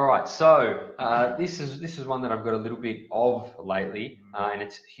 Sam. All right, so this is one that I've got a little bit of lately, and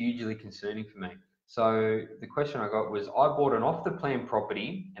it's hugely concerning for me. So the question I got was, I bought an off-the-plan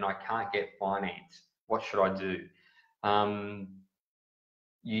property and I can't get finance. What should I do?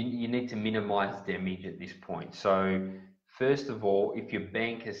 You need to minimize damage at this point. So first of all, if your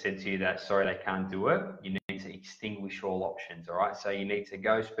bank has said to you that, sorry, they can't do it, you need extinguish all options. All right, so you need to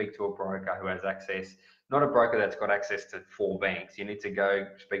go speak to a broker who has access, not a broker that's got access to 4 banks. You need to go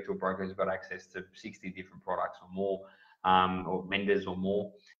speak to a broker who's got access to 60 different products or more, or lenders or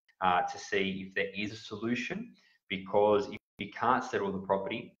more, to see if there is a solution. Because if you can't settle the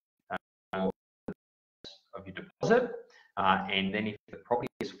property of your deposit, and then if the property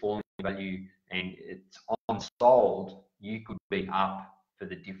is falling in value and it's unsold, you could be up for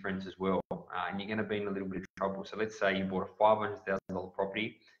the difference as well, and you're going to be in a little bit of trouble. So let's say you bought a $500,000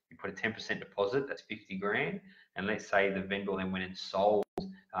 property, you put a 10% deposit, that's 50 grand, and let's say the vendor then went and sold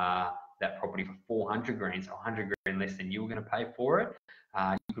that property for 400 grand, so 100 grand less than you were going to pay for it.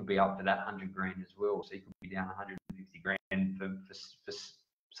 You could be up for that 100 grand as well, so you could be down 150 grand. And for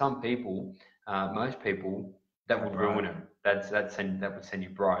some people, most people, that would ruin them. That would send you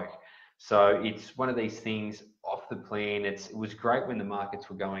broke. So it's one of these things off the plan. It was great when the markets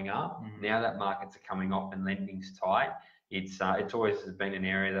were going up. Now that markets are coming off and lending's tight, it's always been an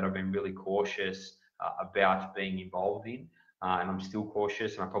area that I've been really cautious about being involved in, and I'm still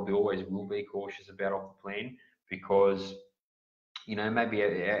cautious, and I probably always will be cautious about off the plan, because maybe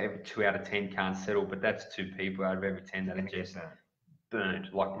every 2 out of 10 can't settle, but that's 2 people out of every 10 that are just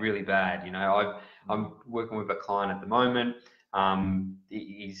burnt, like really bad. I'm working with a client at the moment.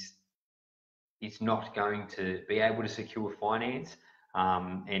 He's not going to be able to secure finance,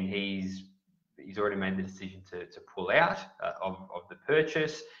 and he's already made the decision to pull out of the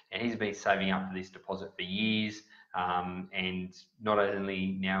purchase, and he's been saving up for this deposit for years. And not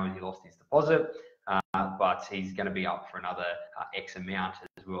only now has he lost his deposit, but he's going to be up for another X amount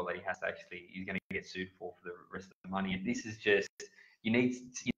as well that he's going to get sued for the rest of the money. And this is just, you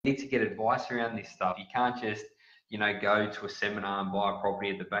need to get advice around this stuff. You can't just go to a seminar and buy a property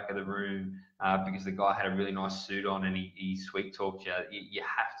at the back of the room because the guy had a really nice suit on and he sweet talked you. You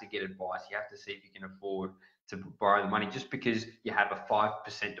have to get advice. You have to see if you can afford to borrow the money. Just because you have a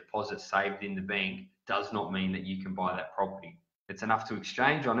 5% deposit saved in the bank does not mean that you can buy that property. It's enough to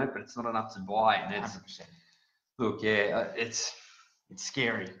exchange on it, but it's not enough to buy it. And 100%. Look, yeah, it's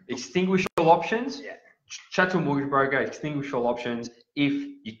scary. Extinguish all options. Yeah. Chat to a mortgage broker, extinguish all options. If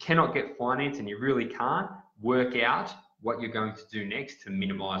you cannot get finance and you really can't, work out what you're going to do next to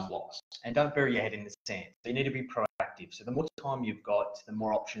minimize loss. And don't bury your head in the sand. You need to be proactive. So the more time you've got, the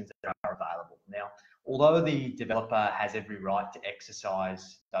more options that are available. Now, although the developer has every right to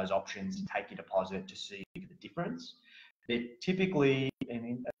exercise those options and take your deposit to see the difference, they're typically,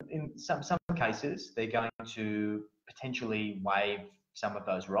 in some cases, they're going to potentially waive some of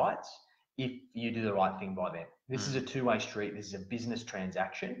those rights if you do the right thing by them. This is a two-way street. This is a business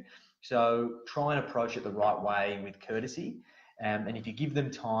transaction. So try and approach it the right way with courtesy. And if you give them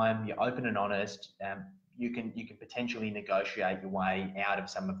time, you're open and honest, you can potentially negotiate your way out of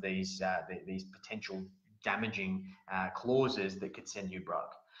some of these potential damaging clauses that could send you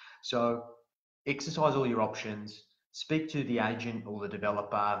broke. So exercise all your options. Speak to the agent or the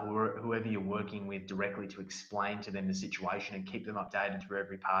developer, or whoever you're working with directly, to explain to them the situation and keep them updated through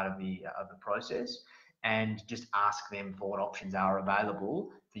every part of the process. And just ask them for what options are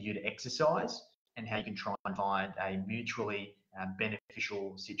available for you to exercise and how you can try and find a mutually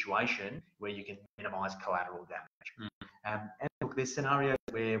beneficial situation where you can minimise collateral damage. And look, there's scenarios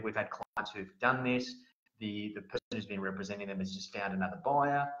where we've had clients who've done this. The person who's been representing them has just found another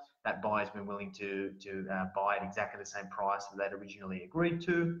buyer. That buyer's been willing to buy at exactly the same price that they'd originally agreed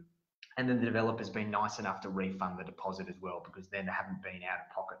to. And then the developer's been nice enough to refund the deposit as well, because then they haven't been out of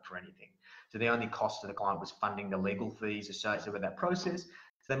pocket for anything. So the only cost to the client was funding the legal fees associated with that process.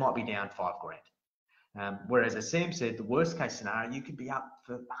 So they might be down $5 grand. Whereas, as Sam said, the worst case scenario, you could be up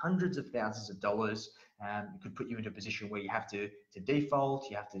for hundreds of thousands of dollars. It could put you into a position where you have to default,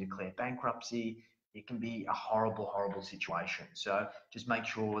 you have to declare bankruptcy. It can be a horrible, horrible situation. So just make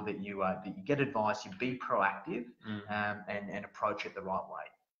sure that you get advice, you be proactive, and approach it the right way.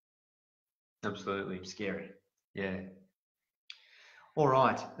 Absolutely. Scary. Yeah. All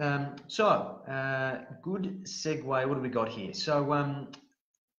right. Good segue. What have we got here? So,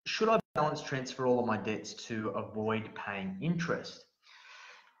 should I balance transfer all of my debts to avoid paying interest?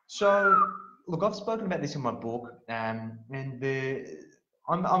 So, look, I've spoken about this in my book, and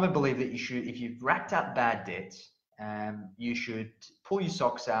I'm a believer that if you've racked up bad debts, you should pull your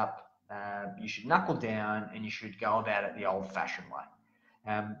socks up, you should knuckle down, and you should go about it the old-fashioned way.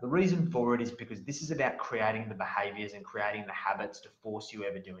 The reason for it is because this is about creating the behaviours and creating the habits to force you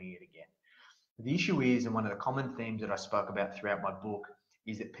ever doing it again. The issue is, and one of the common themes that I spoke about throughout my book,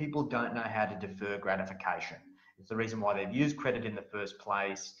 is that people don't know how to defer gratification. It's the reason why they've used credit in the first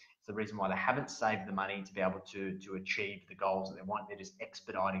place. It's the reason why they haven't saved the money to be able to achieve the goals that they want. They're just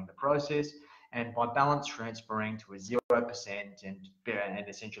expediting the process. And by balance transferring to a 0% and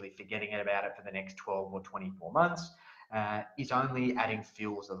essentially forgetting about it for the next 12 or 24 months is only adding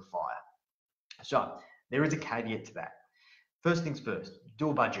fuel to the fire. So there is a caveat to that. First things first, do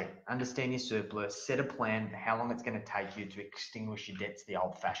a budget, understand your surplus, set a plan for how long it's going to take you to extinguish your debts the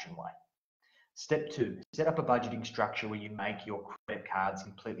old-fashioned way. Step 2, set up a budgeting structure where you make your credit cards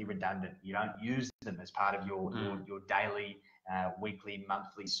completely redundant. You don't use them as part of your daily, weekly,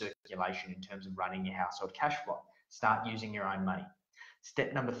 monthly circulation in terms of running your household cash flow. Start using your own money.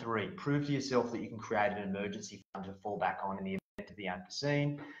 Step number 3, prove to yourself that you can create an emergency fund to fall back on in the event of the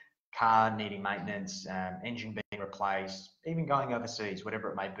unforeseen, car needing maintenance, engine being replaced, even going overseas, whatever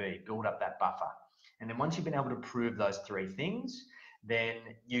it may be. Build up that buffer. And then once you've been able to prove those 3 things, then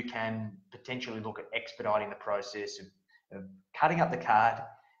you can potentially look at expediting the process of cutting up the card,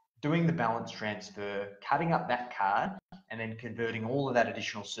 doing the balance transfer, cutting up that card, and then converting all of that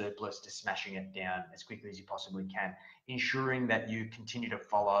additional surplus to smashing it down as quickly as you possibly can, ensuring that you continue to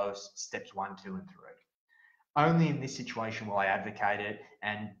follow steps 1, 2, and 3. Only in this situation will I advocate it,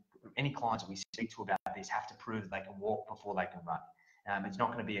 and any clients that we speak to about this have to prove that they can walk before they can run. It's not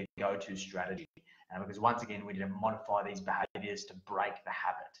going to be a go-to strategy because once again, we need to modify these behaviours to break the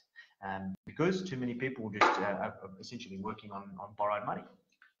habit because too many people just are essentially working on borrowed money.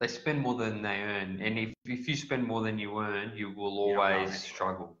 They spend more than they earn, and if you spend more than you earn, you will always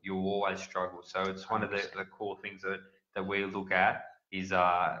struggle. You will always struggle. So it's 100%. One of the core things that we look at is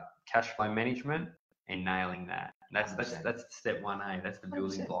cash flow management and nailing that. That's step 1A. That's the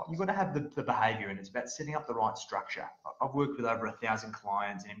building 100%. blocks. You've got to have the behaviour, and it's about setting up the right structure. I've worked with over 1,000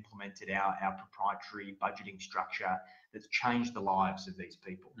 clients and implemented our proprietary budgeting structure that's changed the lives of these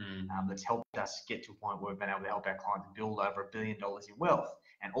people. That's helped us get to a point where we've been able to help our clients build over $1 billion in wealth.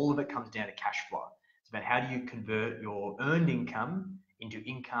 And all of it comes down to cash flow. It's about how do you convert your earned income into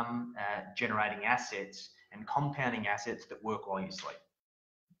income generating assets and compounding assets that work while you sleep.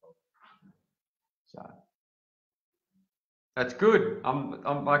 So that's good.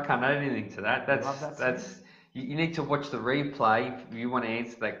 I can't add anything to that. That's you need to watch the replay if you want to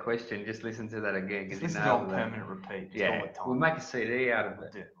answer that question. Just listen to that again because listen to it on permanent repeat. Yeah, all the time. We'll make a CD out of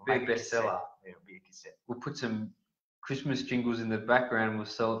it. Be a bestseller. It'll be a cassette. We'll put some Christmas jingles in the background. We'll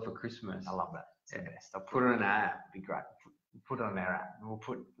sell it for Christmas. I love that. It's the best. I'll put it on an app. It'd be great. Put it on our app. We'll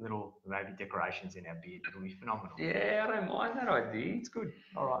put little maybe decorations in our beard. It'll be phenomenal. Yeah, I don't mind that idea. It's good.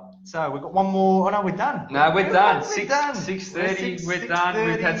 All right. So we've got one more. Oh no, we're done. No, we're done. 6:30. We're done.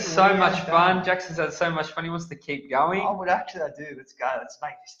 We've had so much fun. Jackson's had so much fun. He wants to keep going. Oh, but actually I do. Let's go. Let's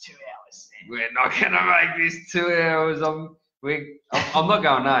make this 2 hours. We're not gonna make this 2 hours. I'm not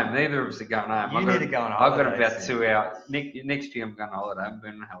going home. Neither of us are going home. You need to go on holiday. I've got about 2 hours. Next year I'm going on holiday. I haven't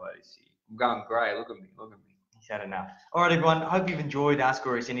been on holiday this year. I'm going grey. Look at me. He's had enough. All right, everyone. Hope you've enjoyed Ask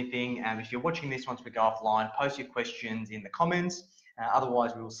Aureus Anything. If you're watching this once we go offline, post your questions in the comments.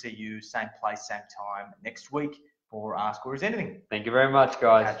 Otherwise, we will see you same place, same time next week for Ask Aureus Anything. Thank you very much,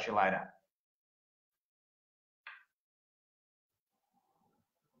 guys. Catch you later.